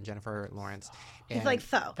Cooper and Jennifer Lawrence. He's and like,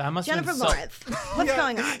 so, That must have Jennifer been so- Lawrence, what's Yeah,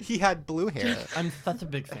 going on? He had blue hair. I'm such a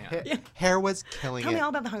big fan. Hair was killing Tell it. me all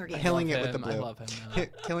about the Hunger Games. Killing love it with the him. blue. I love him now.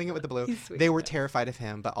 Killing it with the blue. He's sweet. They were terrified of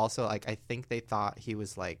him, but also like I think they thought he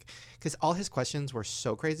was like, because all his questions were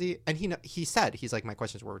so crazy, and he said he's like, my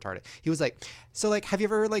questions were retarded. He was like, so like, have you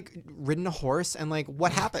ever like ridden a horse and like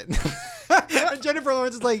what happened? And Jennifer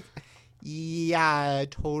Lawrence is like, yeah, I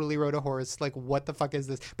totally rode a horse. Like, what the fuck is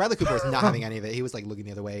this? Bradley Cooper was not having any of it. He was like looking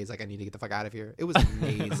the other way. He's like, I need to get the fuck out of here. It was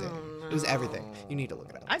amazing. It was everything. You need to look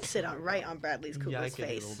it up. I'd sit right on Bradley's Cooper's Yikes,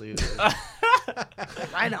 face. little dude.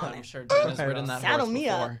 Right on I'm it. sure Jen has ridden that Saddle horse me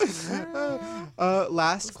up. before.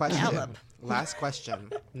 Last question. Gallop. Last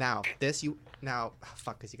question. Now,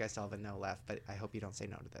 fuck, because you guys still have a no left, but I hope you don't say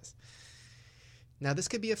no to this. Now, this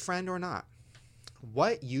could be a friend or not.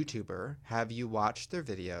 What YouTuber have you watched their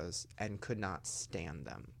videos and could not stand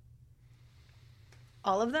them?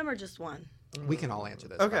 All of them or just one? We can all answer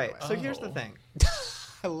this. Okay, by the way. so here's the thing.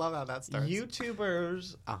 I love how that starts.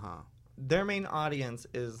 YouTubers, their main audience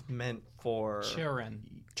is meant for children.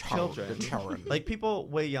 Like people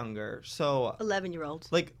way younger. So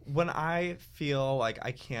 11-year-olds. Like when I feel like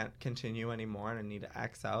I can't continue anymore and I need to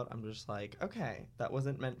X out, I'm just like, okay, that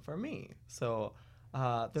wasn't meant for me. So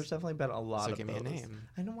there's definitely been a lot of give those. me a name.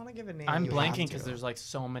 I don't want to give a name. I'm You blanking have because to. there's like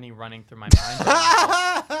so many running through my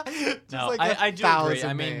mind. No, like I do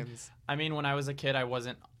agree. names. I mean, when I was a kid, I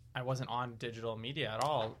wasn't on digital media at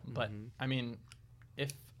all. But I mean,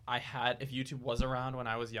 if YouTube was around when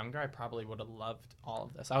I was younger, I probably would have loved all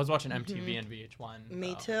of this. I was watching MTV and VH1.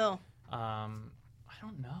 Me too. I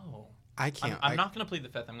don't know. I can't. I'm not going to plead the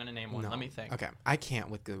fifth. I'm going to name one. No. Let me think. Okay. I can't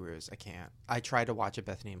with gurus. I can't. I tried to watch a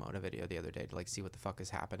Bethany Mota video the other day to like see what the fuck is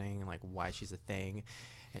happening and like why she's a thing.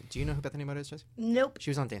 And do you know who Bethany Mota is, Jess? Nope. She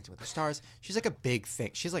was on Dancing with the Stars. She's like a big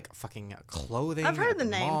thing. She's like fucking clothing. I've heard at the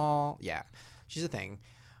name. mall. Yeah. She's a thing.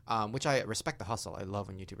 Which I respect the hustle. I love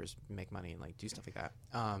when YouTubers make money and like do stuff like that.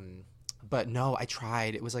 But no, I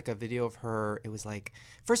tried. It was like a video of her. It was like,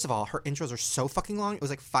 first of all, her intros are so fucking long. It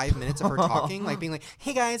was like 5 minutes of her talking, like being like,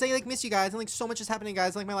 "Hey guys, I like miss you guys, and like so much is happening,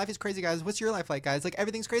 guys. Like my life is crazy, guys. What's your life like, guys? Like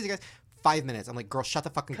everything's crazy, guys." 5 minutes. I'm like, girl, shut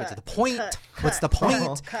the fucking get to the point. What's the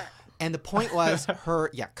point? Cut. And the point was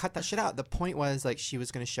cut that shit out. The point was like she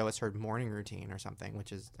was going to show us her morning routine or something,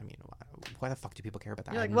 which is, I mean, why the fuck do people care about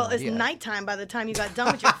that? You're like, well, it's nighttime by the time you got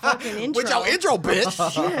done with your fucking intro. With your intro,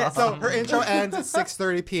 bitch. Shit. So her intro ends at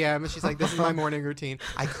 6:30 p.m. and she's like, "This is my morning routine."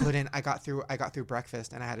 I couldn't. I got through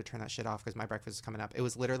breakfast and I had to turn that shit off because my breakfast is coming up. It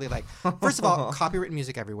was literally like, first of all, copywritten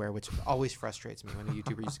music everywhere, which always frustrates me when a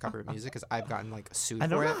YouTuber uses copyrighted music because I've gotten like sued for it. I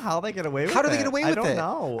don't know how they get away with it. How do they get away with it? I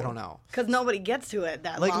don't I don't know. Because nobody gets to it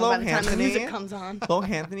that Like long by the time the Anthony, music comes on. Low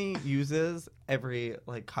Anthony uses every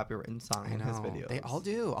like copywritten song in his videos. They all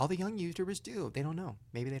do. All the young YouTubers do. They don't know.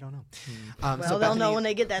 Maybe they don't know. Well, they'll know when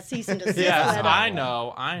they get that cease and desist. Yes, letter. I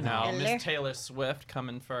know. No. Miss Taylor Swift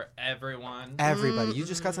coming for everyone. Everybody. You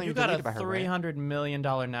just got something You to got delete a about her, right? $300 million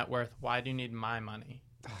net worth. Why do you need my money?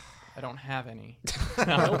 I don't have any.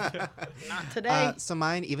 Not today. So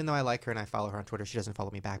mine, even though I like her and I follow her on Twitter, she doesn't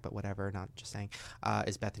follow me back, but whatever, not just saying,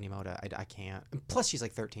 is Bethany Mota. I can't. Plus, she's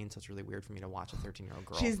like 13, so it's really weird for me to watch a 13-year-old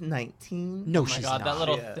girl. She's 19. No, Oh my she's God, not. that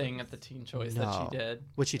little thing at the Teen Choice that No. she did.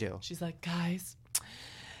 What'd she do? She's like, guys,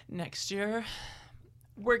 next year,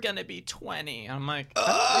 we're going to be 20. I'm like,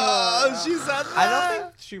 She said that. I don't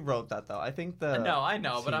think she wrote that though. I think the no, I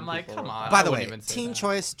know, but teen I'm like, people come wrote on. that. By I the wouldn't way, even say Teen that.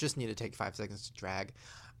 Choice just need to take 5 seconds to drag.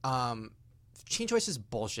 Teen Choice is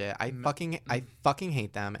bullshit. I fucking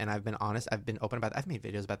hate them, and I've been honest. I've been open about. I've made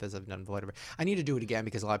videos about this. I've done whatever. I need to do it again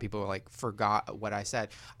because a lot of people like forgot what I said.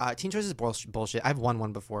 Teen Choice is bullshit. I've won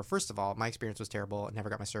one before. First of all, my experience was terrible. I never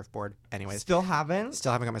got my surfboard. Anyways, Still haven't.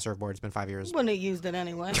 still haven't got my surfboard. It's been 5 years. Wouldn't have used it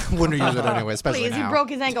anyway. Wouldn't use it anyway, especially Please, now. he broke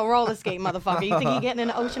his ankle roller skate, motherfucker. You think he getting in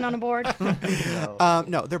the ocean on a board?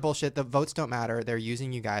 No, they're bullshit. The votes don't matter. They're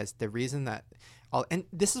using you guys. The reason that, and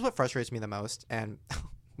this is what frustrates me the most. And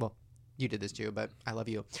well, you did this too, but I love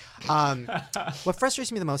you. What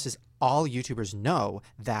frustrates me the most is all YouTubers know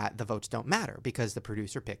that the votes don't matter because the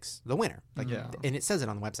producer picks the winner. Like, and it says it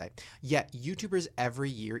on the website. Yet YouTubers every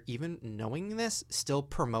year, even knowing this, still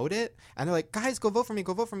promote it. And they're like, guys, go vote for me.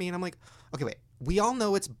 Go vote for me. And I'm like, okay, wait. We all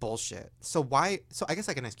know it's bullshit. So why? So I guess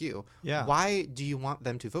I can ask you. Yeah. Why do you want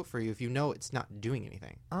them to vote for you if you know it's not doing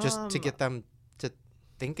anything? Just to get them to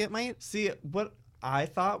think it might? See, what I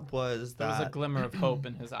thought was There that was a glimmer of hope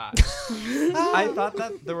in his eyes. I thought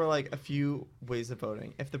that there were like a few ways of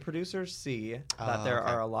voting. If the producers see that there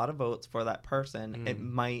are a lot of votes for that person, it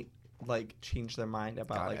might like change their mind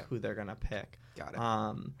about who they're gonna pick. Got it.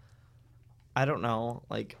 I don't know.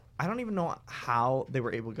 Like, I don't even know how they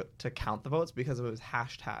were able to count the votes because it was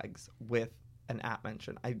hashtags with an at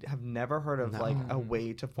mention. I have never heard of like a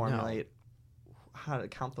way to formulate how to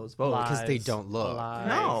count those votes because they don't look.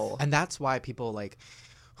 No. And that's why people like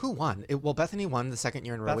who won? Well, Bethany won the second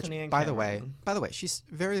year in a row, which by the way, she's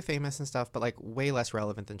very famous and stuff, but like way less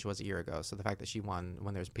relevant than she was a year ago. So the fact that she won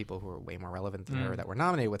when there's people who are way more relevant than her that were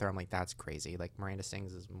nominated with her, I'm like, that's crazy. Like Miranda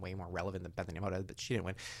Sings is way more relevant than Bethany Mota, but she didn't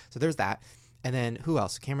win. So there's that. And then who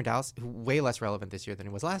else? Cameron Dallas, who way less relevant this year than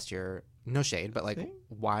he was last year. no shade, but like,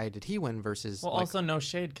 why did he win versus? Well, like, also no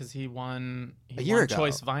shade because he won a year ago.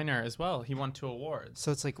 Choice Viner as well. He won 2 awards.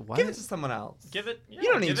 So it's like, what? Give it to someone else. Give it. You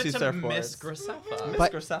don't need give 2 it to surfboards. Miss Graceffa. Miss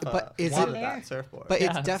But- Graceffa but is wanted it- that surfboard? But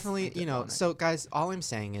Yes. it's definitely, you know, so guys, all I'm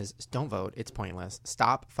saying is don't vote. It's pointless.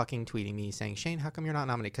 Stop fucking tweeting me saying, Shane, how come you're not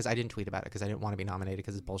nominated? Because I didn't tweet about it because I didn't want to be nominated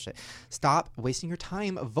because it's bullshit. Stop wasting your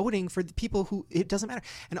time voting for the people who it doesn't matter.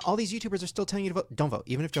 And all these YouTubers are still telling you to vote. Don't vote.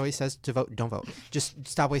 Even if Joey says to vote, don't vote. Just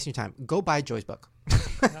stop wasting your time. Go buy Joey's book.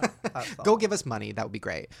 Go give us money. That would be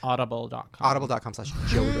great. Audible.com.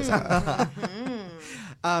 Audible.com/Joey Graceffa.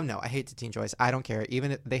 No, I hate Teen Choice. I don't care.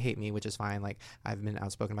 Even if they hate me, which is fine. Like, I've been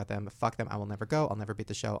outspoken about them. Fuck them. I will never go. I'll never beat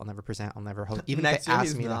the show. I'll never present. I'll never host. Even Next if they year ask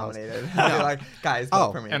he's me to host. nominated. You're like, guys,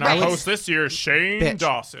 vote for me. And Right. our host this year is Shane Bitch.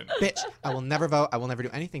 Dawson. Bitch, I will never vote. I will never do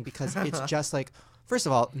anything because it's just like, first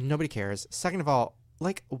of all, nobody cares. Second of all,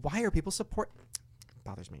 like, why are people support?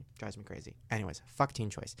 Bothers me. Drives me crazy. Anyways, fuck Teen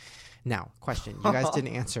Choice. Now, question. You guys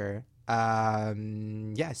didn't answer.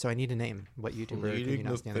 Yeah, so I need a name. What YouTuber can you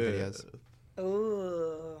not stand the videos?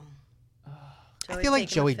 Ooh. I feel like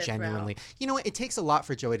Joey genuinely. You know what? It takes a lot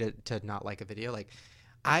for Joey to not like a video. Like,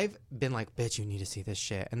 I've been like, bitch, you need to see this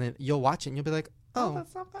shit. And then you'll watch it and you'll be like, oh,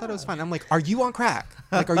 that's not thought it was bad. fun. I'm like, are you on crack?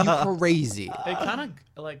 Like, are you crazy? It kind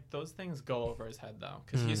of like those things go over his head though,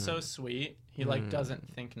 because he's so sweet. He like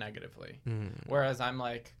doesn't think negatively. Whereas I'm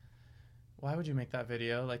like, why would you make that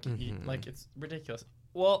video? Like, like it's ridiculous.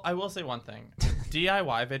 Well, I will say one thing.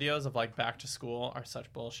 DIY videos of like back to school are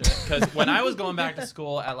such bullshit. Because when I was going back to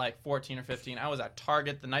school at like 14 or 15, I was at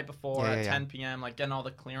Target the night before at 10 p.m. like getting all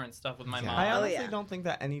the clearance stuff with my mom. I honestly don't think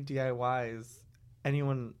that any DIYs,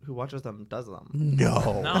 anyone who watches them does them.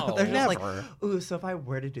 No. They're Never. just like, ooh, so if I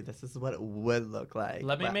were to do this, this is what it would look like.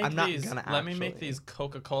 Let me But make I'm not these. gonna Let me make actually. these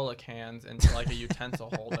Coca-Cola cans into like a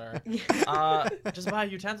utensil holder. Just buy a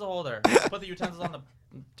utensil holder. Put the utensils on the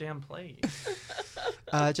damn plate.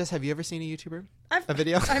 Jess, have you ever seen a YouTuber? I've- A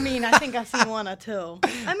video? I mean, I think I've seen one or two.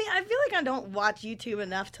 I mean, I feel like I don't watch YouTube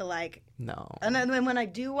enough to like. No. And then when I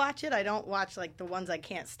do watch it, I don't watch like the ones I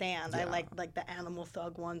can't stand. I Yeah. like the Animal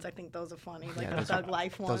Thug ones. I think those are funny. Like Yeah, the those Thug are-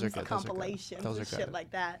 Life those ones, are the good, those are good. compilations, Those are and shit good.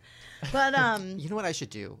 like that. But You know what I should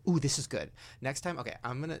do? Ooh, this is good. Next time, okay,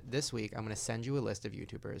 this week, I'm gonna send you a list of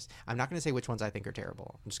YouTubers. I'm not gonna say which ones I think are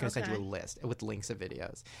terrible. I'm just gonna send you a Okay. list with links of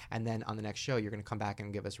videos. And then on the next show, you're gonna come back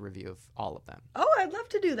and give us a review of all of them. oh, I'd love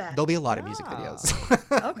to do that. There'll be a lot of music Wow. videos.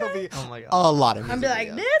 There'll Okay. be Oh my god. a lot of music I'm be like,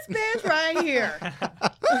 videos. this bitch right here.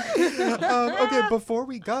 Okay, before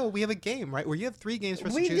we go, we have a game, right? Where you have 3 games for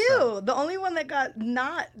us We to choose do. from. The only one that got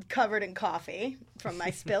not covered in coffee from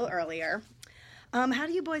my spill earlier. How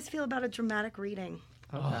do you boys feel about a dramatic reading?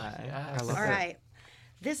 Okay. I love All it. right.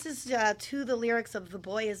 This is to the lyrics of The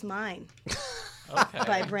Boy Is Mine Okay.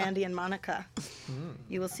 by Brandy and Monica.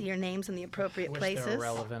 You will see your names in the appropriate Wish places. they were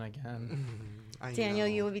relevant again. I Daniel,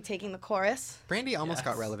 know. you will be taking the chorus. Brandy almost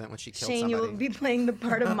got Yes. relevant when she killed Shane, somebody. you will be playing the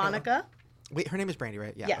part of Monica. Wait, her name is Brandy,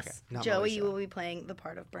 right? Yeah. Yes. Okay. Not Joey, Moesha. you will be playing the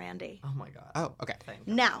part of Brandy. Oh my god. Oh, okay. Thank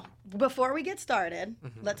God. Now, before we get started,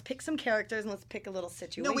 let's pick some characters and let's pick a little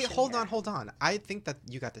situation. No, wait, hold here. on. I think that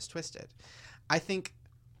you got this twisted. I think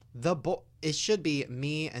it should be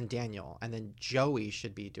me and Daniel, and then Joey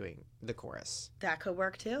should be doing the chorus That could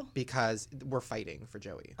work too. because we're fighting for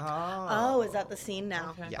Joey. Oh, is that the scene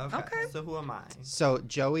now? Okay. Yeah. Okay. So who am I? So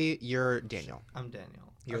Joey, you're Daniel. I'm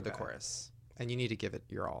Daniel. You're the Okay. chorus, and you need to give it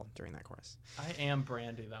your all during that chorus. I am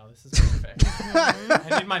Brandy though. This is perfect.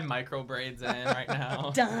 I need my micro braids in right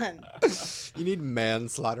now. Done. You need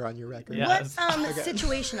manslaughter on your record. Yeah. What Yes.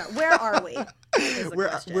 situation where are we? Is the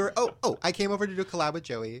question. We're I came over to do a collab with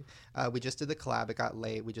Joey. We just did the collab. It got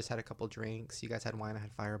late. We just had a couple drinks. You guys had wine. I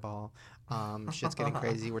had Fireball. Shit's getting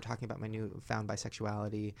crazy. We're talking about my newfound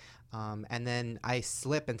bisexuality. And then I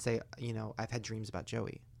slip and say, I've had dreams about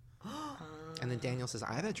Joey. And then Daniel says,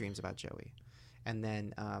 I've had dreams about Joey. And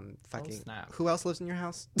then fucking snap. who else lives in your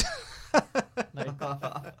house? Like,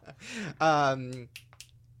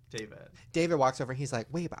 David walks over and he's like,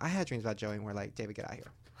 wait, but I had dreams about Joey. And we're like, David, get out of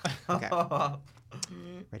here. Okay.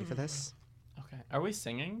 Ready for this? okay. Are we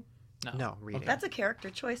singing? No, reading. That's a character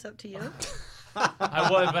choice. Up to you. I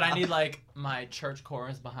would, but I need like my church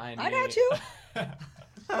chorus behind me. I got you.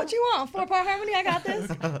 What you want? 4-part harmony? I got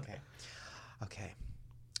this.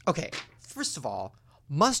 Okay. First of all,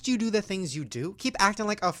 must you do the things you do? Keep acting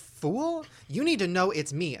like a fool? You need to know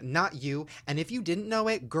it's me, not you. And if you didn't know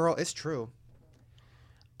it, girl, it's true.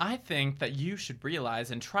 I think that you should realize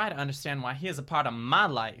and try to understand why he is a part of my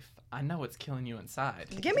life. I know it's killing you inside.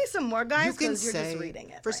 Give me some more, guys, You can because you're say- just reading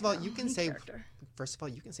it. first of right all, now. you can Main say- character. First of all,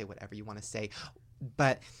 you can say whatever you want to say.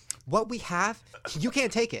 But what we have, you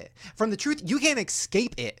can't take it. From the truth, you can't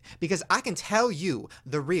escape it because I can tell you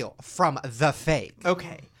the real from the fake.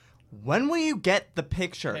 Okay. When will you get the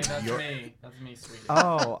picture? Hey, that's me. That's me, sweetie.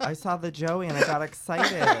 Oh, I saw the Joey and I got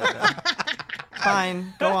excited.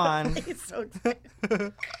 Fine, go on. He's so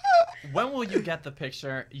excited. When will you get the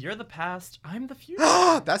picture? You're the past, I'm the future.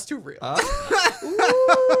 That's too real.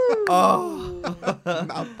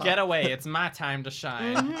 Get away, it's my time to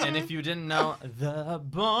shine. And if you didn't know, the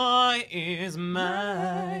boy is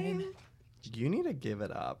mine. You need to give it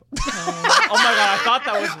up. Oh my god, I thought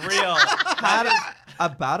that was real.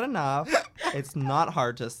 About enough. It's not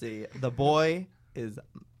hard to see. The boy is...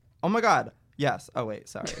 Oh my god. Yes. Oh wait,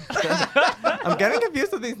 sorry. I'm getting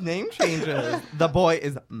confused with these name changes. The boy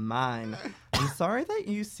is mine. I'm sorry that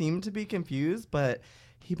you seem to be confused, but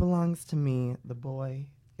he belongs to me. The boy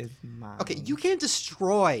is mine. Okay, you can't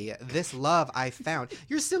destroy this love I found.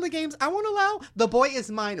 Your silly games, I won't allow. The boy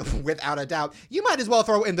is mine without a doubt. You might as well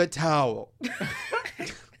throw in the towel.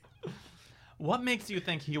 What makes you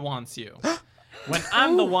think he wants you? When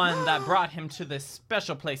I'm the one that brought him to this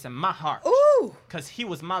special place in my heart. Ooh. Because he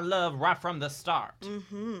was my love right from the start.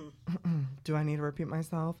 Do I need to repeat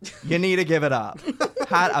myself? You need to give it up.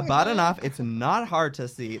 Had about enough. It's not hard to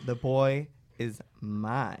see. The boy is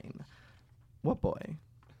mine. What boy?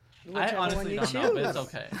 I honestly don't know, but it's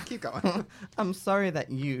okay. Keep going. I'm sorry that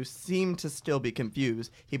you seem to still be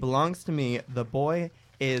confused. He belongs to me. The boy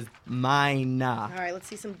is mine. All right, let's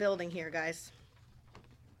see some building here, guys.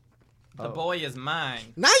 The boy is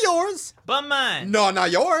mine. Not yours. But mine. No,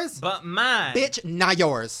 not yours. But mine. Bitch, not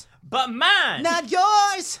yours. But mine. Not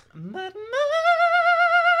yours. But mine.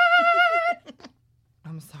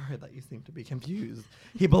 I'm sorry that you seem to be confused.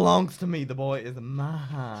 He belongs to me. The boy is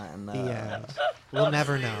mine. Yeah. We'll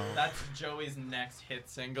never know. That's Joey's next hit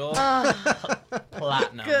single.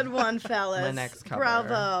 Platinum. Good one, fellas. My next cover.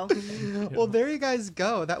 Bravo. Well, there you guys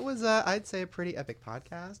go. That was, I'd say, a pretty epic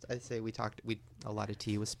podcast. I'd say a lot of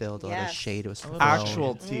tea was spilled, a lot of Yes. shade was thrown.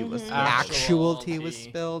 Actual tea was Actual tea was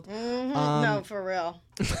spilled. No, for real.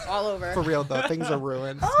 All over. For real, though, things are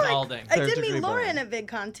ruined. Scalding. I did Third-degree meet Lauren burn. at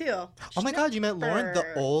VidCon, too. Oh my God, you met Lauren, the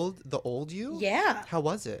Snapper. old you? Yeah. How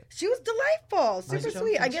was it? She was delightful. Super jumped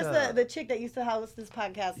sweet. I guess into- the chick that used to host this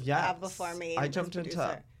podcast Yes. before me. I was jumped into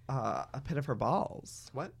producer. a pit of her balls.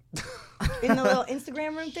 What? In the little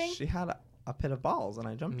Instagram room thing? She had a pit of balls, and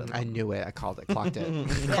I jumped in them. I knew it. I called it. Clocked it.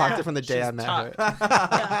 Clocked it from the day She's I met tough.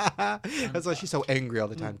 her. That's why she's so angry all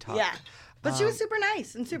the time. Tough. Yeah. But she was super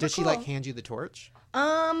nice and super Did she cool. like hand you the torch?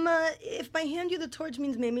 If my hand you the torch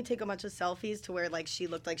means made me take a bunch of selfies to where like she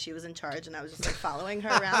looked like she was in charge and I was just like following her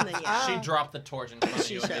around, then yeah. She dropped the torch in front of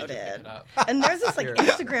She you and sure made you pick did. it up. And there's this like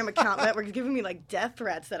Instagram account that were giving me like death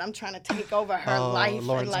threats that I'm trying to take over her life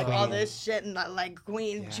Lauren's and like all queen. this shit and like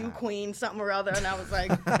queen, Yeah. Jew queen, something or other. And I was like,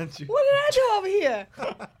 what did I do over here?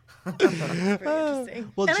 Pretty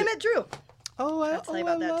interesting. Well, and I Ju- met Drew. Oh, I, I'll tell you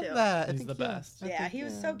about that, love too. that. I He's think, the best. Yeah, he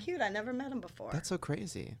was so cute. I never met him before. That's so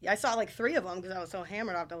crazy. Yeah, I saw like 3 of them because I was so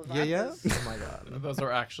hammered off those Yeah. vodkas. Oh my god. Those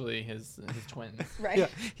are actually his twins. Right? Yeah,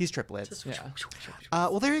 he's triplets. Yeah.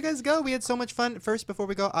 Well, there you guys go. We had so much fun. First, before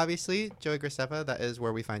we go, obviously, Joey Graceffa. That is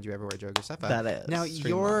where we find you everywhere, Joey Graceffa. That is. Now, Streamlined.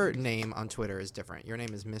 your name on Twitter is different. Your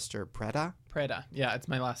name is Mr. Preda. Preda. Yeah, it's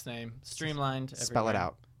my last name. Streamlined. Spell it everywhere.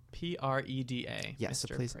 out. Preda. Yes, so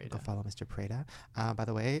Mr. please Preda. go follow Mr. Preda. By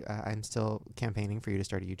the way, I'm still campaigning for you to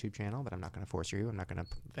start a YouTube channel, but I'm not going to force you. I'm not going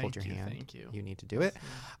to hold your hand. Thank you. You need to do it.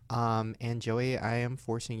 And Joey, I am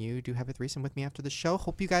forcing you to have a threesome with me after the show.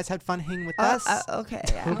 Hope you guys had fun hanging with us. Okay.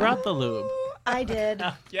 Who brought the lube? I did.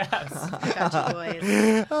 Yes. Got you,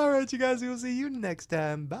 boys. All right, you guys, we will see you next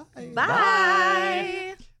time. Bye.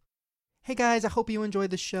 Bye. Hey guys, I hope you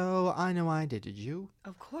enjoyed the show. I know I did. Did you?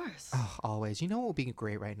 Of course. Oh, always. You know what would be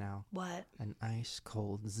great right now? What? An ice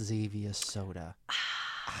cold Xavier soda.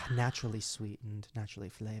 Naturally sweetened, naturally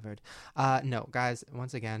flavored. No, guys,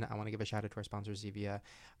 once again, I want to give a shout out to our sponsor, Zevia.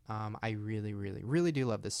 I really, really, really do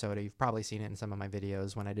love this soda. You've probably seen it in some of my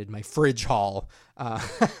videos when I did my fridge haul. I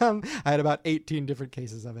had about 18 different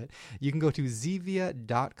cases of it. You can go to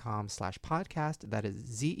zevia.com/podcast. That is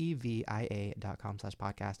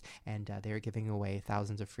zevia.com/podcast. And they're giving away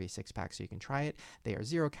thousands of free 6-packs so you can try it. They are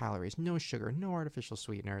 0 calories, no sugar, no artificial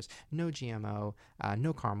sweeteners, no GMO,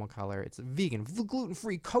 no caramel color. It's vegan,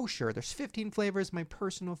 gluten-free, kosher. There's 15 flavors. My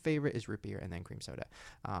personal favorite is root beer and then cream soda.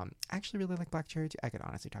 I actually really like black cherry too. I could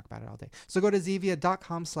honestly talk about it all day. So go to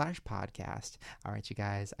zevia.com/podcast. All right, you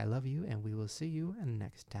guys, I love you, and we will see you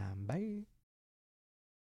next time. Bye.